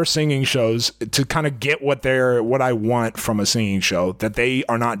 better singing shows, to kind of get what I want from a singing show that they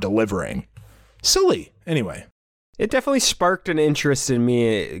are not delivering. Silly. Anyway. It definitely sparked an interest in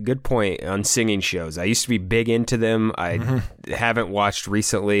me. Good point on singing shows. I used to be big into them. I haven't watched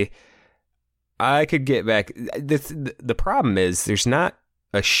recently. I could get back. The problem is there's not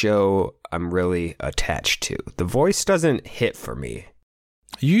a show I'm really attached to. The Voice doesn't hit for me.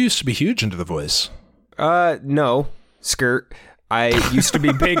 You used to be huge into The Voice. No, skirt. I used to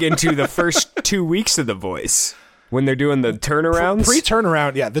be big into the first 2 weeks of The Voice when they're doing the turnarounds.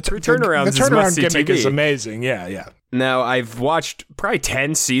 Pre-turnaround, yeah. The turnaround gimmick is amazing. Yeah. Now, I've watched probably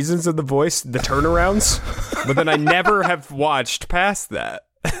 10 seasons of The Voice, the turnarounds, but then I never have watched past that.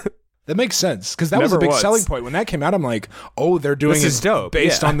 That makes sense, because that was a big selling point. When that came out, I'm like, oh, they're doing this dope.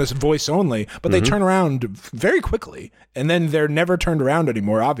 Based on this voice only. But they turn around very quickly, and then they're never turned around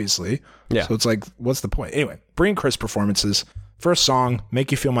anymore, obviously. Yeah. So it's like, what's the point? Anyway, Brie and Chris performances. First song,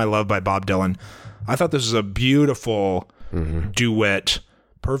 Make You Feel My Love by Bob Dylan. I thought this was a beautiful duet,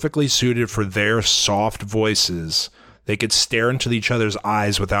 perfectly suited for their soft voices. They could stare into each other's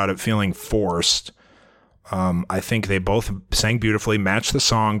eyes without it feeling forced. I think they both sang beautifully, matched the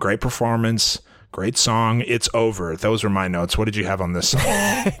song, great performance, great song. It's over. Those were my notes. What did you have on this song?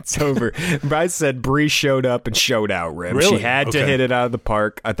 It's over. Bryce said Brie showed up and showed out, Rim. Really? She had to hit it out of the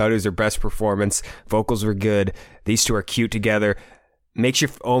park. I thought it was her best performance. Vocals were good. These 2 are cute together. Makes you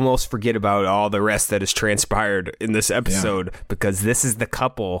almost forget about all the rest that has transpired in this episode because this is the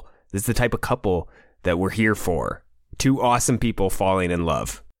couple. This is the type of couple that we're here for. 2 awesome people falling in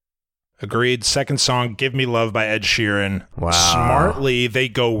love. Agreed. Second song, Give Me Love by Ed Sheeran. Wow. Smartly, they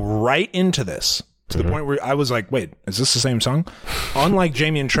go right into this to the point where I was like, wait, is this the same song? Unlike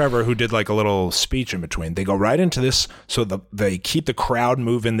Jamie and Trevor, who did like a little speech in between, they go right into this so they keep the crowd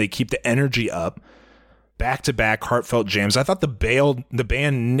moving, they keep the energy up. Back-to-back heartfelt jams. I thought the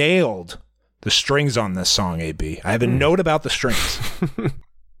band nailed the strings on this song, AB. I have a note about the strings.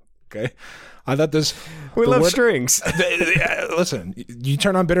 Okay. I thought this... We love strings. Listen, you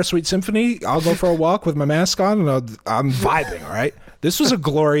turn on Bittersweet Symphony, I'll go for a walk with my mask on, and I'm vibing, all right? This was a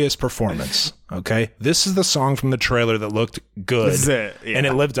glorious performance, okay? This is the song from the trailer that looked good, This is it, yeah. and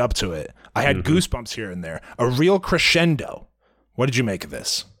it lived up to it. I had goosebumps here and there. A real crescendo. What did you make of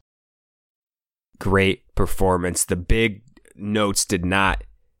this? Great performance. The big notes did not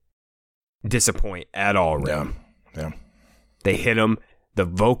disappoint at all, Rim. Yeah. They hit them. The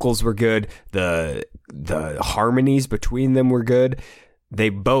vocals were good. The harmonies between them were good. They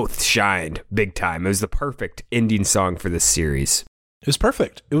both shined big time. It was the perfect ending song for this series. It was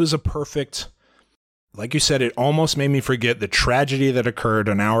perfect. It was a perfect, like you said, it almost made me forget the tragedy that occurred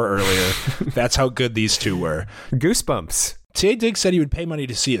an hour earlier. That's how good these two were. Goosebumps. T.A. Diggs said he would pay money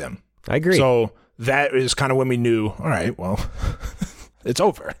to see them. I agree. So that is kind of when we knew, all right, well, it's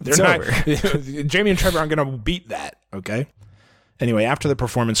over. Over. Jamie and Trevor aren't going to beat that, okay? Anyway, after the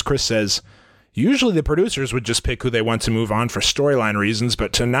performance, Chris says, usually the producers would just pick who they want to move on for storyline reasons,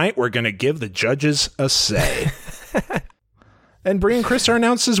 but tonight we're going to give the judges a say. And Brie and Chris are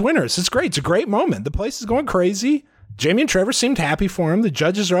announced as winners. It's great. It's a great moment. The place is going crazy. Jamie and Trevor seemed happy for him. The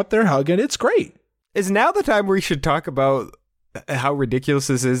judges are up there hugging. It's great. Is now the time where we should talk about how ridiculous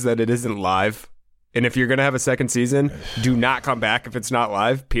this is that it isn't live? And if you're going to have a second season, do not come back if it's not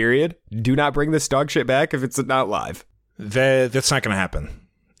live, period. Do not bring this dog shit back if it's not live. That's not going to happen.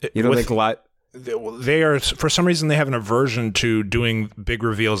 You don't think live? They are, for some reason, they have an aversion to doing big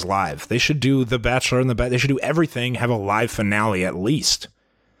reveals live. They should do The Bachelor and they should do everything, have a live finale at least.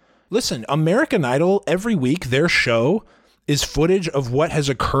 Listen, American Idol, every week, their show is footage of what has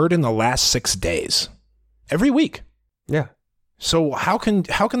occurred in the last 6 days. Every week. Yeah. So how can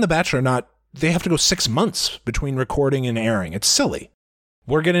The Bachelor not, they have to go 6 months between recording and airing. It's silly.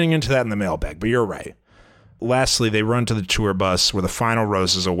 We're getting into that in the mailbag, but you're right. Lastly, they run to the tour bus where the final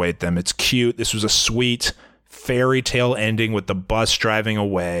roses await them. It's cute. This was a sweet fairy tale ending with the bus driving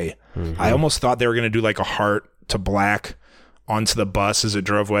away. I almost thought they were going to do like a heart to black onto the bus as it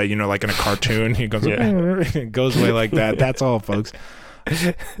drove away, like in a cartoon. It goes, it goes away like that. That's all, folks.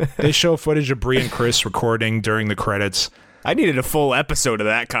 They show footage of Brie and Chris recording during the credits. I needed a full episode of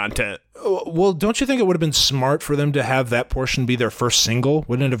that content. Well, don't you think it would have been smart for them to have that portion be their first single?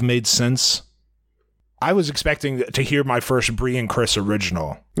 Wouldn't it have made sense? I was expecting to hear my first Brie and Chris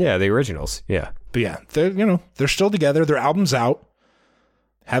original. Yeah, the originals. Yeah. But yeah, they're still together. Their album's out.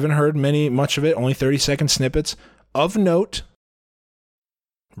 Haven't heard much of it, only 30-second snippets. Of note,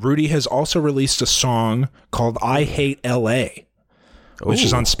 Rudy has also released a song called I Hate L.A., which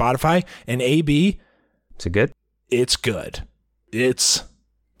is on Spotify. And AB... Is it good? It's good. It's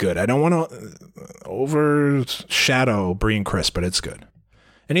good. I don't want to overshadow Brie and Chris, but it's good.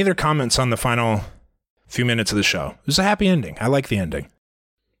 Any other comments on the final few minutes of the show? It was a happy ending. I like the ending.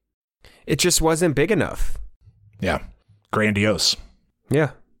 It just wasn't big enough. Yeah. Grandiose.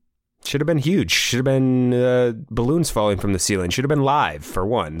 Yeah. Should have been huge. Should have been balloons falling from the ceiling. Should have been live, for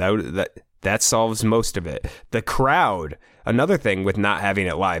one. That solves most of it. The crowd, another thing with not having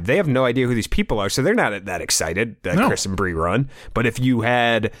it live, they have no idea who these people are, so they're not that excited that Chris and Brie run. But if you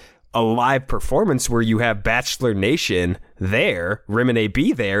had a live performance where you have Bachelor Nation there, Rim and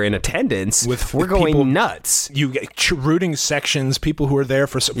AB there in attendance, we're going people, nuts. You get rooting sections, people who are there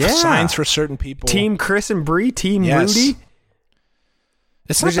for signs for certain people. Team Chris and Brie, Team Rudy.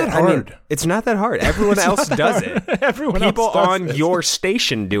 It's not that hard. It's not that hard. Everyone else does it. People on your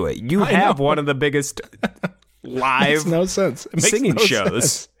station do it. You have one of the biggest live singing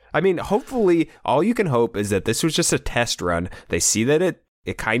shows. I mean, hopefully, all you can hope is that this was just a test run. They see that it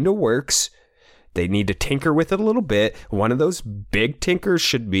kind of works. They need to tinker with it a little bit. One of those big tinkers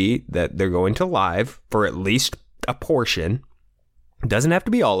should be that they're going to live for at least a portion. It doesn't have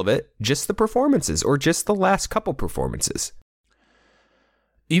to be all of it, just the performances or just the last couple performances.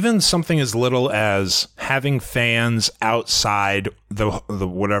 Even something as little as having fans outside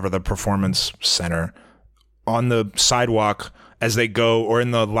the performance center on the sidewalk as they go, or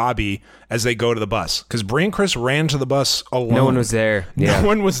in the lobby as they go to the bus. Because Brie and Chris ran to the bus alone. No one was there. Yeah. No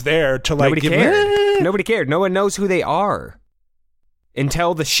one was there to Nobody cared. Nobody cared. No one knows who they are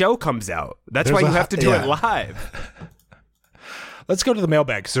until the show comes out. That's why you have to do it live. Let's go to the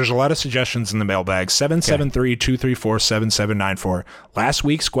mailbag, because there's a lot of suggestions in the mailbag. 773-234-7794. Last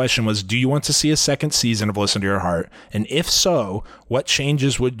week's question was, do you want to see a second season of Listen to Your Heart? And if so, what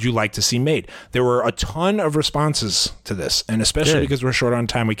changes would you like to see made? There were a ton of responses to this, and especially because we're short on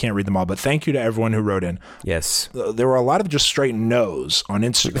time, we can't read them all. But thank you to everyone who wrote in. Yes. There were a lot of just straight no's on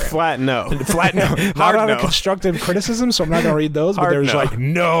Instagram. Flat no. Flat no. Not a lot of constructive criticism, so I'm not going to read those. But there's like,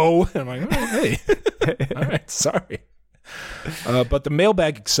 no. And I'm like, oh, hey. All right, sorry. But the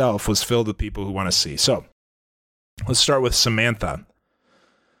mailbag itself was filled with people who want to see. So let's start with Samantha.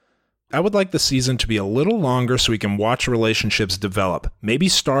 I would like the season to be a little longer so we can watch relationships develop. Maybe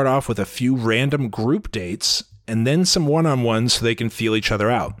start off with a few random group dates and then some one-on-ones so they can feel each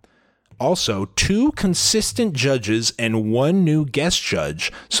other out. Also, 2 consistent judges and 1 new guest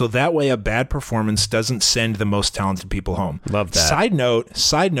judge, so that way a bad performance doesn't send the most talented people home. Love that. Side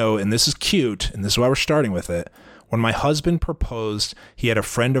note, and this is cute, and this is why we're starting with it. When my husband proposed, he had a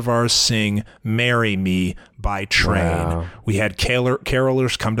friend of ours sing "Marry Me" by Train. Wow. We had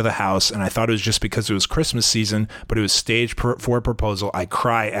carolers come to the house, and I thought it was just because it was Christmas season, but it was staged for a proposal. I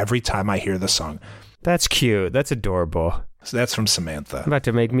cry every time I hear the song. That's cute. That's adorable. So that's from Samantha. About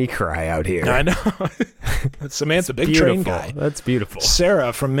to make me cry out here. I know. Samantha, big Train guy. That's beautiful.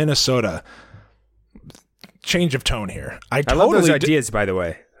 Sarah from Minnesota. Change of tone here. I love those ideas, by the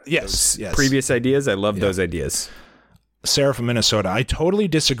way. Yes. Previous ideas. I love those ideas. Sarah from Minnesota. I totally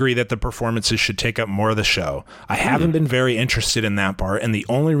disagree that the performances should take up more of the show. I haven't been very interested in that part, and the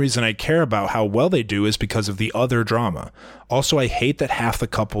only reason I care about how well they do is because of the other drama. Also, I hate that half the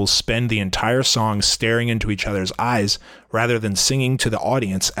couples spend the entire song staring into each other's eyes rather than singing to the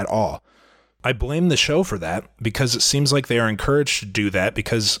audience at all. I blame the show for that because it seems like they are encouraged to do that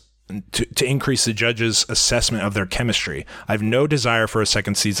because to increase the judges' assessment of their chemistry. I have no desire for a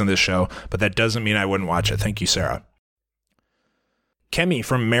second season of this show, but that doesn't mean I wouldn't watch it. Thank you, Sarah. Kemi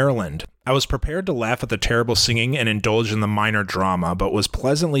from Maryland. I was prepared to laugh at the terrible singing and indulge in the minor drama, but was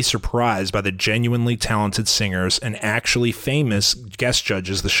pleasantly surprised by the genuinely talented singers and actually famous guest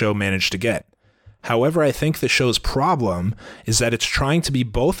judges the show managed to get. However, I think the show's problem is that it's trying to be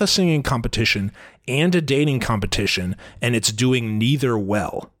both a singing competition and a dating competition, and it's doing neither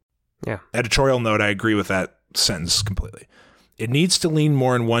well. Yeah. Editorial note, I agree with that sentence completely. It needs to lean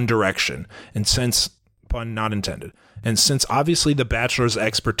more in one direction, and since, pun not intended, and since obviously The Bachelor's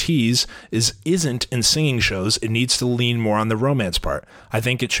expertise isn't in singing shows, it needs to lean more on the romance part. I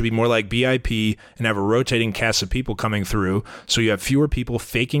think it should be more like BIP and have a rotating cast of people coming through so you have fewer people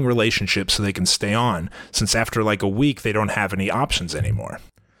faking relationships so they can stay on, since after like a week they don't have any options anymore.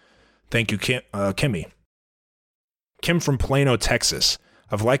 Thank you, Kimmy. Kim from Plano, Texas.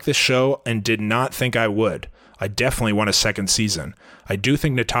 I've liked this show and did not think I would. I definitely want a second season. I do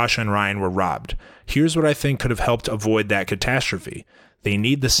think Natasha and Ryan were robbed. Here's what I think could have helped avoid that catastrophe. They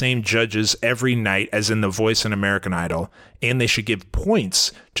need the same judges every night as in The Voice and American Idol, and they should give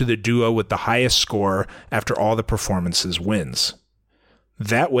points to the duo with the highest score after all the performances wins.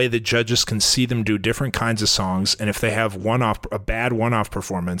 That way the judges can see them do different kinds of songs, and if they have a bad one-off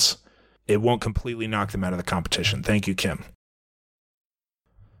performance, it won't completely knock them out of the competition. Thank you, Kim.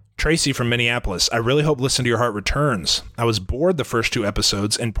 Tracy from Minneapolis. I really hope Listen to Your Heart returns. I was bored the first 2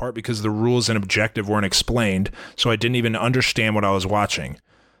 episodes, in part because the rules and objective weren't explained, so I didn't even understand what I was watching.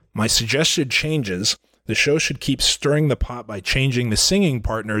 My suggested changes: the show should keep stirring the pot by changing the singing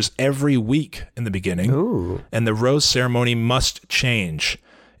partners every week in the beginning. Ooh. And the rose ceremony must change.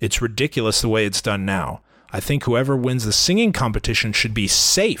 It's ridiculous the way it's done now. I think whoever wins the singing competition should be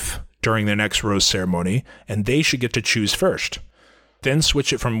safe during the next rose ceremony, and they should get to choose first. Then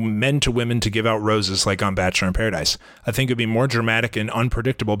switch it from men to women to give out roses like on Bachelor in Paradise. I think it would be more dramatic and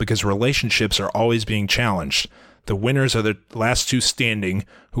unpredictable because relationships are always being challenged. The winners are the last 2 standing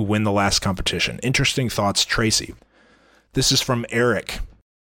who win the last competition. Interesting thoughts, Tracy. This is from Eric.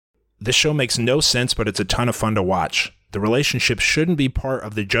 This show makes no sense, but it's a ton of fun to watch. The relationship shouldn't be part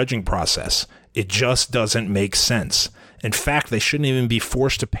of the judging process. It just doesn't make sense. In fact, they shouldn't even be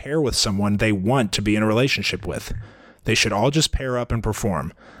forced to pair with someone they want to be in a relationship with. They should all just pair up and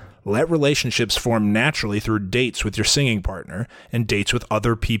perform. Let relationships form naturally through dates with your singing partner and dates with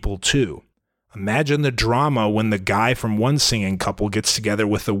other people too. Imagine the drama when the guy from one singing couple gets together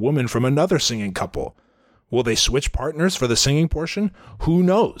with the woman from another singing couple. Will they switch partners for the singing portion? Who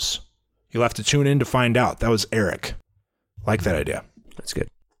knows? You'll have to tune in to find out. That was Eric. Like that idea. That's good.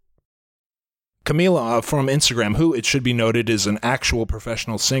 Camila from Instagram, who, it should be noted, is an actual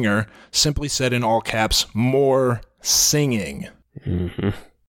professional singer, simply said in all caps, more singing. Mm-hmm.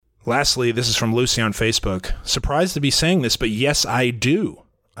 Lastly, this is from Lucy on Facebook. Surprised to be saying this, but yes, I do.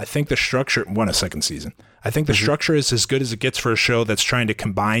 I think the structure... won a second season. I think the structure is as good as it gets for a show that's trying to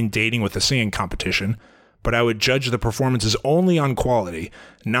combine dating with a singing competition, but I would judge the performances only on quality,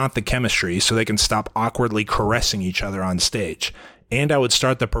 not the chemistry, so they can stop awkwardly caressing each other on stage. And I would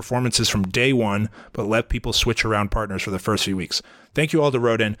start the performances from day one, but let people switch around partners for the first few weeks. Thank you all that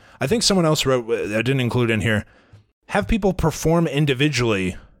wrote in. I think someone else wrote, I didn't include in here, have people perform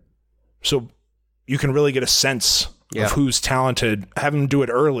individually so you can really get a sense of who's talented. Have them do it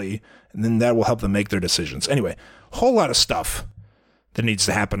early, and then that will help them make their decisions. Anyway, Whole lot of stuff that needs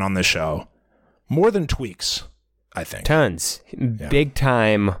to happen on this show. More than tweaks, I think. Tons. Yeah. Big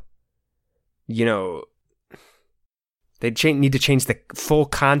time. You know, they need to change the full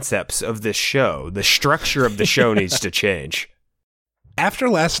concepts of this show. The structure of the show needs to change. After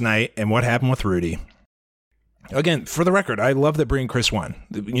last night and what happened with Rudy, again, for the record, I love that Brie and Chris won.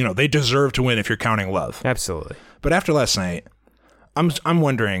 You know, they deserve to win if you're counting love. Absolutely. But after last night, I'm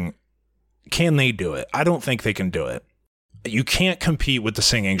wondering, can they do it? I don't think they can do it. You can't compete with the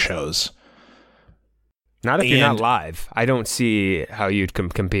singing shows. Not if you're not live. I don't see how you'd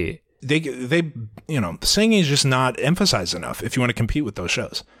compete. They, you know, singing is just not emphasized enough if you want to compete with those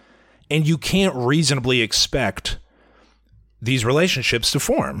shows. And you can't reasonably expect these relationships to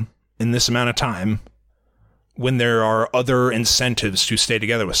form in this amount of time when there are other incentives to stay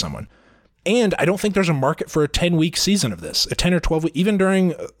together with someone. And I don't think there's a market for a 10-week season of this, a 10 or 12 week, even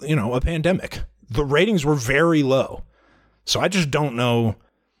during, you know, a pandemic. The ratings were very low. So I just don't know.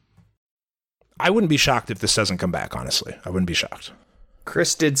 I wouldn't be shocked if this doesn't come back, honestly. I wouldn't be shocked.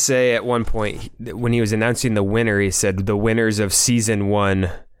 Chris did say at one point when he was announcing the winner, he said the winners of season 1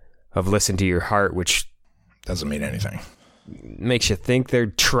 of Listen to Your Heart, which doesn't mean anything. Makes you think they're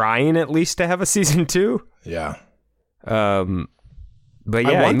trying at least to have a season 2. Yeah. But yeah,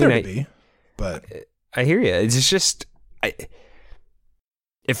 I want there to be, but I hear you. It's just,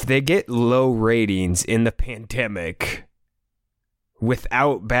 if they get low ratings in the pandemic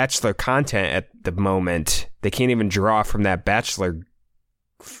without Bachelor content at the moment, they can't even draw from that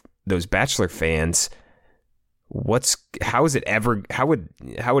those Bachelor fans. How would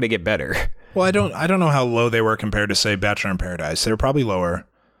it get better? Well, I don't know how low they were compared to, say, Bachelor in Paradise. They were probably lower.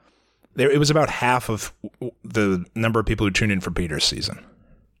 It was about half of the number of people who tuned in for Peter's season.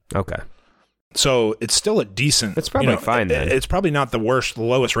 Okay. So it's still a decent... It's probably fine then. It's probably not the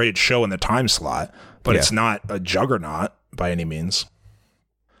lowest rated show in the time slot, but it's not a juggernaut by any means.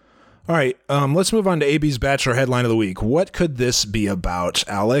 All right, let's move on to AB's Bachelor headline of the week. What could this be about,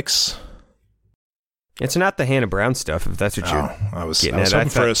 Alex? It's not the Hannah Brown stuff, if that's what you're I was hoping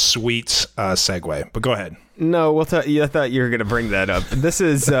for a sweet segue, but go ahead. No, I thought you were going to bring that up. This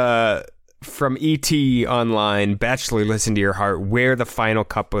is from ET Online, Bachelor Listen to Your Heart, where the final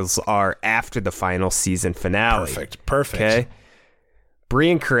couples are after the final season finale. Perfect. Okay.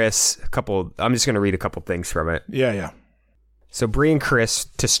 Brie and Chris, I'm just going to read a couple things from it. Yeah. So Brie and Chris,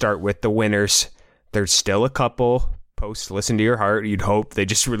 to start with, the winners, they're still a couple. Post Listen to Your Heart, you'd hope. They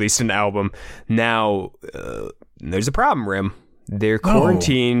just released an album. Now, there's a problem, Rim. They're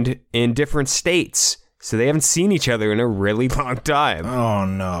quarantined in different states, so they haven't seen each other in a really long time. Oh,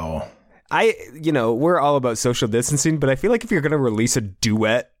 no. We're all about social distancing, but I feel like if you're going to release a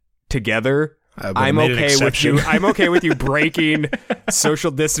duet together, I'm okay with you breaking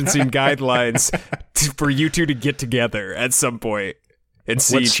social distancing guidelines for you two to get together at some point and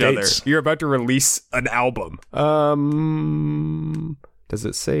see each other. You're about to release an album. Does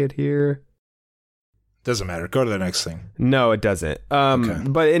it say it here? Doesn't matter. Go to the next thing. No, it doesn't. Okay.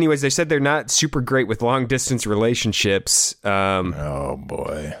 But anyways, they said they're not super great with long distance relationships. Oh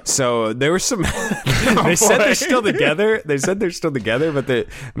boy. So there was some. They said they're still together. But it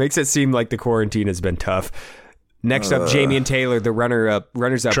makes it seem like the quarantine has been tough. Next up, Jamie and Taylor, the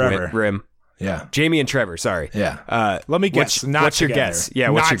runners up. Rim. Yeah. Jamie and Trevor. Sorry. Yeah. Let me guess. What's your guess? Yeah.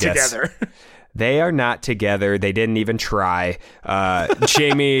 What's your guess? Together. They are not together. They didn't even try.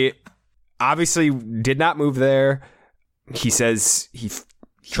 Jamie obviously did not move there. He says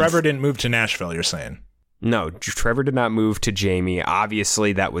Trevor didn't move to Nashville, you're saying? No, Trevor did not move to Jamie.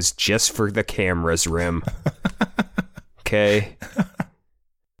 Obviously, that was just for the cameras, Rim. Okay.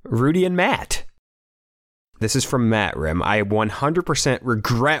 Rudy and Matt. This is from Matt, Rim. I 100%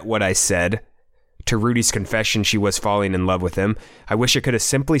 regret what I said to Rudy's confession she was falling in love with him. I wish I could have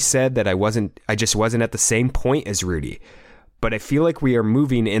simply said that I just wasn't at the same point as Rudy. But I feel like we are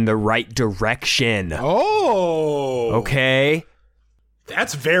moving in the right direction. Oh. Okay.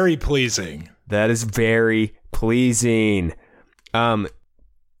 That's very pleasing. That is very pleasing.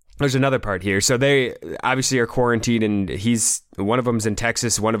 There's another part here. So they obviously are quarantined, and one of them's in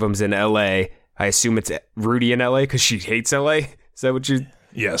Texas, one of them's in LA. I assume it's Rudy in LA because she hates LA. Is that what you?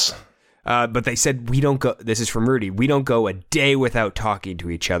 Yes. But they said we don't go. This is from Rudy. We don't go a day without talking to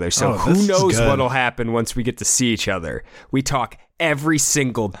each other. So who knows what'll happen once we get to see each other? We talk every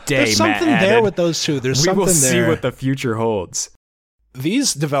single day. There's something there with those two. We will see what the future holds.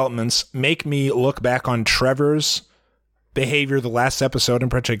 These developments make me look back on Trevor's behavior, the last episode in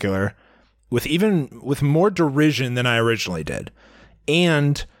particular, with more derision than I originally did,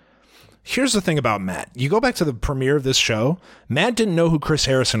 and here's the thing about Matt. You go back to the premiere of this show, Matt didn't know who Chris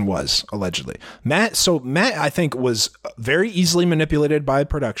Harrison was, allegedly. Matt, I think, was very easily manipulated by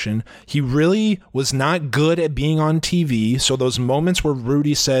production. He really was not good at being on TV. So those moments where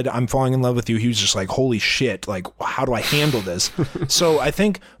Rudy said, I'm falling in love with you, he was just like, holy shit, like, how do I handle this? So I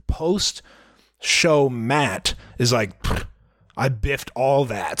think post-show Matt is like, I biffed all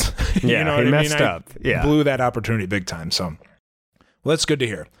that. Yeah, you know what he I messed mean? up. Yeah. Blew that opportunity big time. So, well, that's good to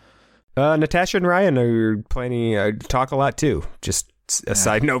hear. Natasha and Ryan are planning to talk a lot too. Just a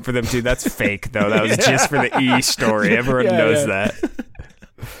side note for them too. That's fake though. That was just for the E story. Everyone knows that.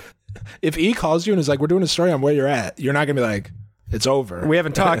 If E calls you and is like, we're doing a story on where you're at, you're not going to be like, it's over. We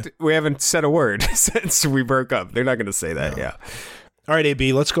haven't talked. We haven't said a word since we broke up. They're not going to say that. No. Yeah. All right,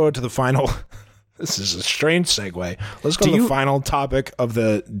 AB, let's go to the final. This is a strange segue. Let's go to the final topic of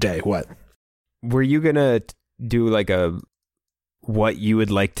the day. What? Were you going to do like what you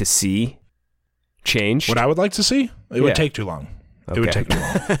would like to see change? What I would like to see? It would take too long. Okay. It would take too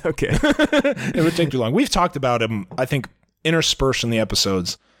long. Okay. It would take too long. We've talked about him, I think, interspersed in the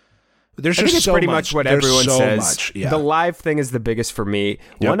episodes. I think it's pretty much what everyone says. Yeah. The live thing is the biggest for me.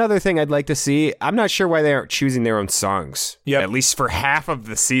 Yep. One other thing I'd like to see, I'm not sure why they aren't choosing their own songs. Yeah. At least for half of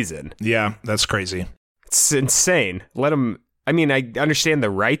the season. Yeah, that's crazy. It's insane. Let them, I mean, I understand the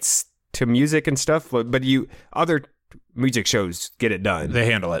rights to music and stuff, but other music shows get it done. They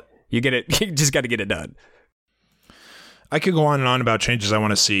handle it. You just got to get it done. I could go on and on about changes I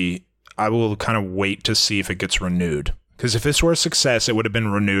want to see. I will kind of wait to see if it gets renewed. Because if this were a success, it would have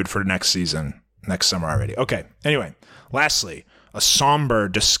been renewed for next season, next summer already. Okay. Anyway, lastly, a somber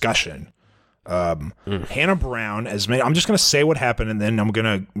discussion. Hannah Brown has made. I'm just going to say what happened, and then I'm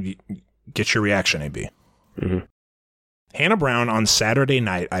going to get your reaction, AB. Mm-hmm. Hannah Brown on Saturday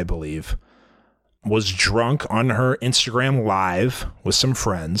night, I believe, was drunk on her Instagram Live with some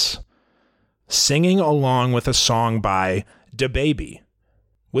friends, singing along with a song by DaBaby,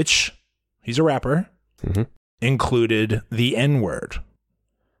 which he's a rapper. Mm-hmm. Included the N-word.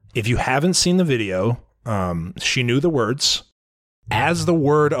 If you haven't seen the video, she knew the words. As the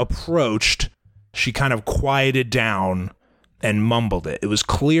word approached, she kind of quieted down and mumbled it. It was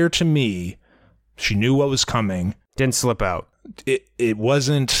clear to me she knew what was coming. Didn't slip out. It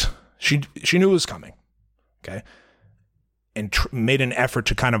wasn't. She knew it was coming. Okay, and made an effort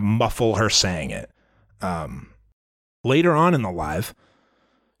to kind of muffle her saying it. Later on in the live,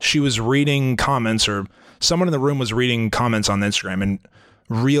 she was reading comments, or someone in the room was reading comments on Instagram and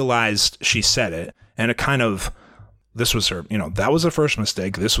realized she said it. And it kind of, this was her, that was the first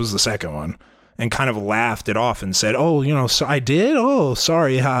mistake. This was the second one. And kind of laughed it off and said, oh, so I did? Oh,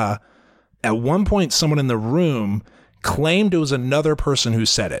 sorry. At one point, someone in the room claimed it was another person who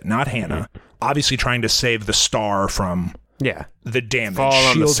said it, not Hannah. Obviously trying to save the star from the damage.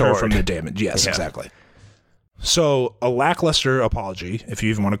 Shield her from the damage. Yes, exactly. So a lackluster apology, if you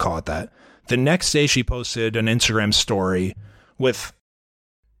even want to call it that. The next day she posted an Instagram story with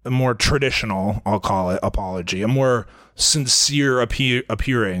a more traditional, I'll call it, apology, a more sincere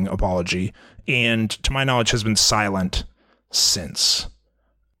appearing apology, and to my knowledge has been silent since.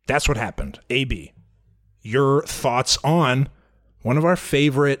 That's what happened. AB, your thoughts on one of our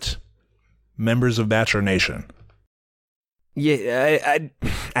favorite members of Bachelor Nation? Yeah,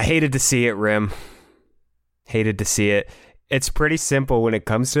 I hated to see it, Rim. Hated to see it. It's pretty simple when it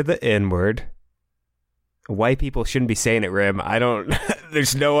comes to the N-word. White people shouldn't be saying it, Rim.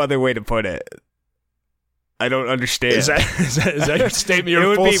 There's no other way to put it. I don't understand. Is that your statement?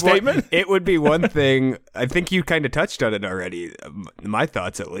 Your full statement? It would be one thing. I think you kind of touched on it already. My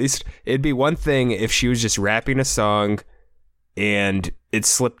thoughts, at least. It'd be one thing if she was just rapping a song and it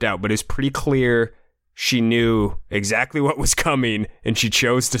slipped out, but it's pretty clear she knew exactly what was coming and she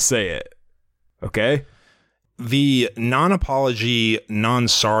chose to say it. Okay? The non-apology,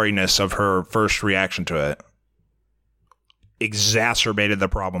 non-sorriness of her first reaction to it exacerbated the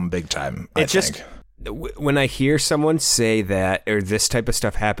problem big time, I think. When I hear someone say that or this type of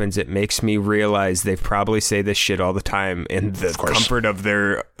stuff happens, it makes me realize they probably say this shit all the time in the comfort of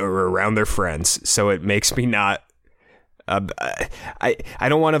their or around their friends. So it makes me not. I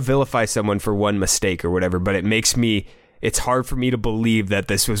don't want to vilify someone for one mistake or whatever, but it's hard for me to believe that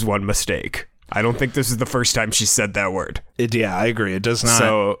this was one mistake. I don't think this is the first time she said that word. Yeah, I agree. It does not.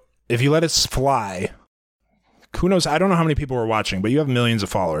 So if you let it fly, who knows? I don't know how many people are watching, but you have millions of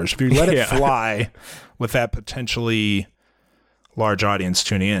followers. If you let it fly with that potentially large audience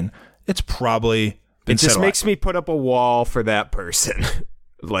tuning in, it's probably been said. It just makes me put up a wall for that person.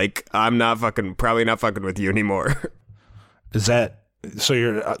 Like, I'm probably not fucking with you anymore. Is that, so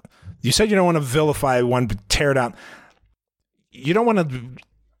you said you don't want to vilify one, but tear down. You don't want to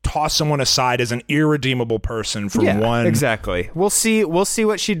toss someone aside as an irredeemable person from one. Exactly. We'll see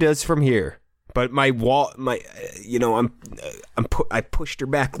what she does from here. But I pushed her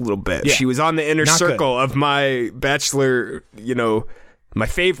back a little bit. Yeah. She was on the inner circle of my Bachelor, my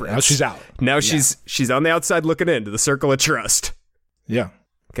favorites. Now she's out. Now she's on the outside looking into the circle of trust. Yeah.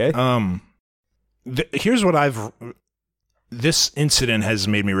 Okay. Here's what this incident has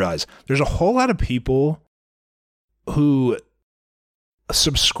made me realize. There's a whole lot of people who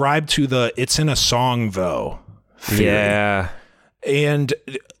subscribe to the "it's in a song though" theory. Yeah. And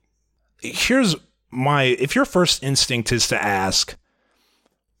here's if your first instinct is to ask,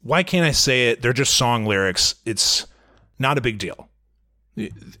 why can't I say it? They're just song lyrics. It's not a big deal.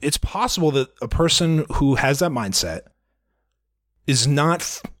 It's possible that a person who has that mindset is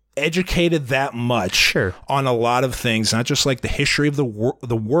not educated that much on a lot of things, not just like the history of the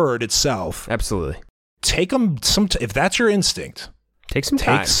word itself. Absolutely. Take them if that's your instinct. Take some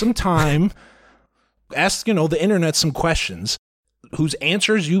time. Ask, the internet some questions whose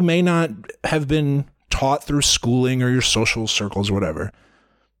answers you may not have been taught through schooling or your social circles or whatever.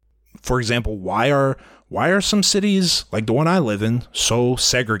 For example, why are some cities like the one I live in so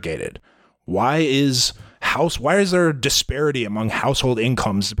segregated? Why is there a disparity among household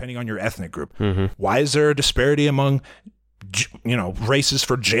incomes depending on your ethnic group? Mm-hmm. Why is there a disparity among races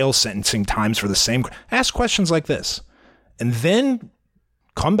for jail sentencing times for the same? Ask questions like this, and then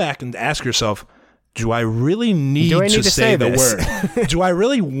come back and ask yourself, do I really need to say the word? Do I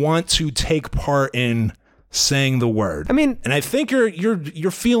really want to take part in saying the word? I mean, and I think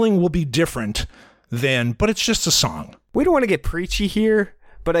your feeling will be different but it's just a song. We don't want to get preachy here,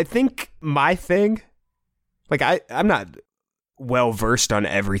 but I think my thing, like I'm not well versed on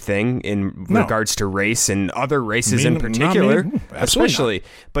everything in regards to race and other races in particular, especially. Not.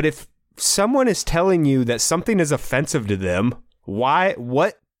 But if someone is telling you that something is offensive to them, what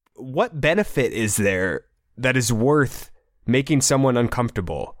benefit is there that is worth making someone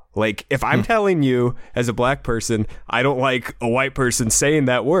uncomfortable? Like, if I'm telling you as a black person, I don't like a white person saying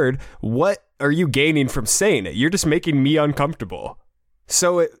that word, what are you gaining from saying it? You're just making me uncomfortable.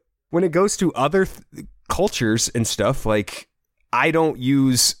 So when it goes to other cultures and stuff, like, I don't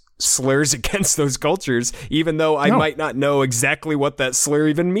use slurs against those cultures, even though I might not know exactly what that slur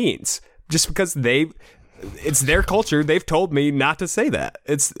even means. Just because it's their culture, they've told me not to say that.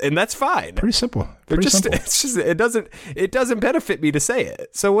 And that's fine. Pretty simple. It doesn't benefit me to say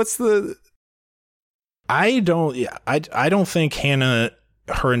it. So what's the? I don't think Hannah,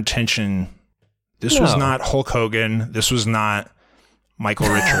 her intention. This was not Hulk Hogan. This was not Michael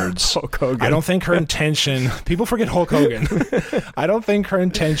Richards. Hulk Hogan. I don't think her intention. People forget Hulk Hogan. I don't think her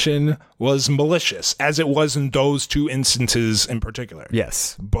intention was malicious, as it was in those two instances in particular.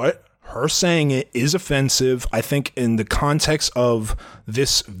 Yes, but her saying it is offensive. I think in the context of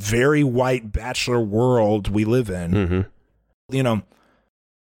this very white bachelor world we live in,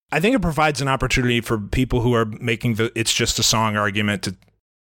 I think it provides an opportunity for people who are making it's just a song argument to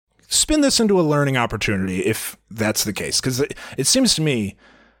spin this into a learning opportunity, if that's the case. Because it seems to me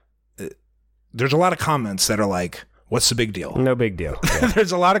there's a lot of comments that are like, what's the big deal? No big deal. Yeah.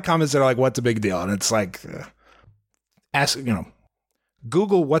 There's a lot of comments that are like, what's the big deal? And it's like, ask,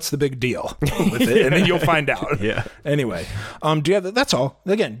 Google what's the big deal with it, and then you'll find out. Yeah. Anyway, that's all.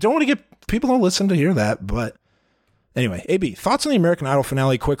 Again, don't want to get people don't listen to hear that, but anyway, AB, thoughts on the American Idol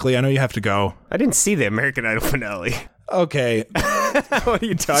finale quickly. I know you have to go. I didn't see the American Idol finale. Okay. What are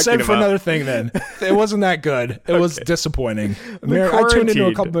you talking about? Save for another thing then. It wasn't that good. It was disappointing. I tuned into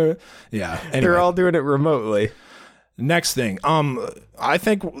a couple of, anyway. They're all doing it remotely. Next thing. I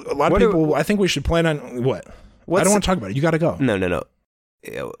think a lot of people, I think we should plan on what? I don't want to talk about it. You got to go. No.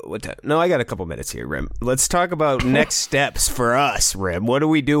 What time? No, I got a couple minutes here, Rim. Let's talk about next steps for us, Rim. What are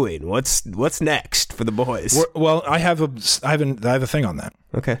we doing? What's next for the boys? Well, I have a thing on that.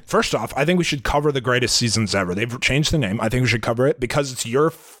 Okay. First off, I think we should cover the greatest seasons ever. They've changed the name. I think we should cover it because it's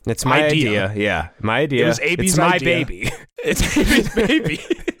your It's my idea. Yeah, my idea. It was AB's it's my idea. Baby. It's AB's baby.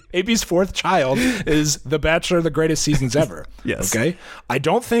 AB's fourth child is The Bachelor, the greatest seasons ever. Yes. Okay. I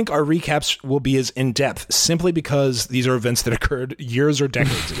don't think our recaps will be as in depth simply because these are events that occurred years or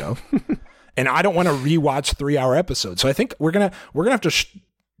decades ago, and I don't want to rewatch 3-hour episodes. So I think we're gonna have to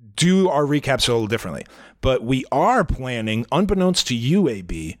do our recaps a little differently. But we are planning, unbeknownst to you,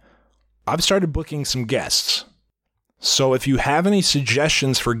 AB, I've started booking some guests. So if you have any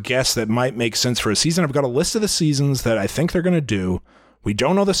suggestions for guests that might make sense for a season, I've got a list of the seasons that I think they're going to do. We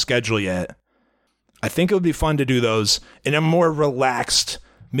don't know the schedule yet. I think it would be fun to do those in a more relaxed,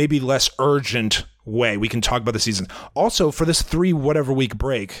 maybe less urgent way. We can talk about the season. Also, for this 3-whatever-week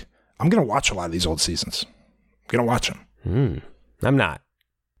break, I'm going to watch a lot of these old seasons. I'm going to watch them. I'm not.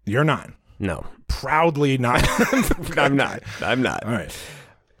 You're not. No. Proudly not. I'm not. All right.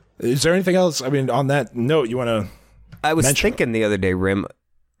 Is there anything else? I mean, on that note, you want to I was thinking the other day, Rim,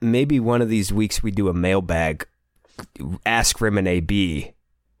 maybe one of these weeks we do a mailbag, ask Rim and AB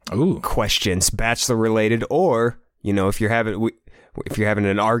questions, Bachelor related, or, you know, if you're having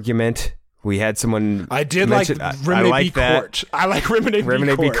an argument, we had someone. I did mention, like Rim and AB Court. I like Rim and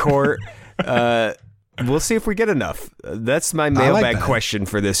AB Court. We'll see if we get enough. That's my mailbag question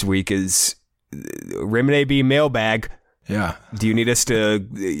for this week is Rim and AB mailbag. Yeah. Do you need us to...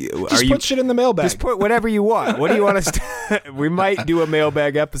 Just put shit in the mailbag. Just put whatever you want. What do you want us to... We might do a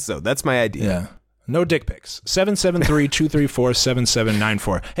mailbag episode. That's my idea. Yeah. No dick pics.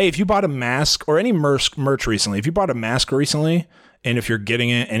 773-234-7794. Hey, if you bought a mask or any merch recently, if you bought a mask recently, and if you're getting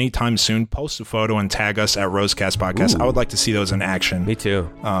it anytime soon, post a photo and tag us at Rosecast Podcast. Ooh. I would like to see those in action. Me too.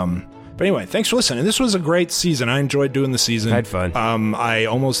 But anyway, thanks for listening. This was a great season. I enjoyed doing the season. I had fun. I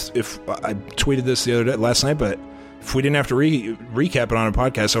tweeted this last night, but if we didn't have to recap it on a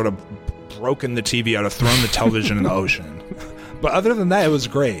podcast, I would have broken the TV. I would have thrown the television in the ocean. But other than that, it was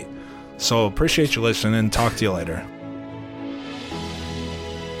great. So appreciate you listening and talk to you later.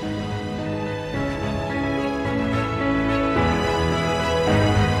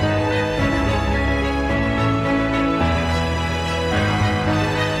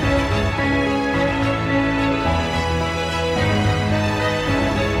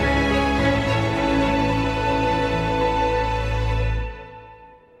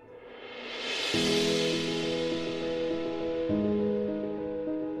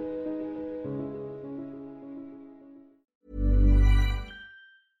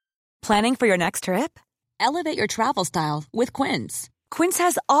 Planning for your next trip? Elevate your travel style with Quince. Quince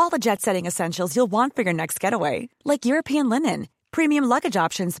has all the jet-setting essentials you'll want for your next getaway, like European linen, premium luggage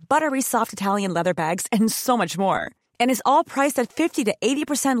options, buttery soft Italian leather bags, and so much more. And is all priced at 50 to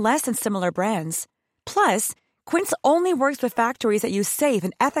 80% less than similar brands. Plus, Quince only works with factories that use safe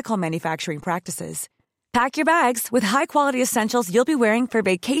and ethical manufacturing practices. Pack your bags with high-quality essentials you'll be wearing for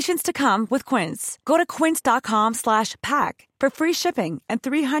vacations to come with Quince. Go to quince.com/pack for free shipping and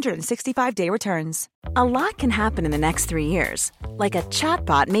 365-day returns. A lot can happen in the next 3 years. Like a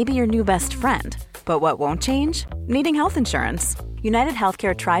chatbot may be your new best friend. But what won't change? Needing health insurance. United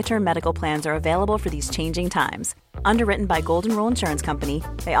Healthcare Tri-Term Medical Plans are available for these changing times. Underwritten by Golden Rule Insurance Company,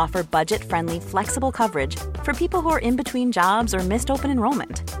 they offer budget-friendly, flexible coverage for people who are in between jobs or missed open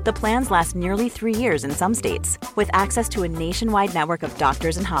enrollment. The plans last nearly 3 years in some states, with access to a nationwide network of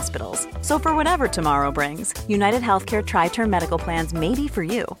doctors and hospitals. So for whatever tomorrow brings, United Healthcare Tri-Term Medical Plans may be for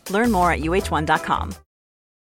you. Learn more at uh1.com.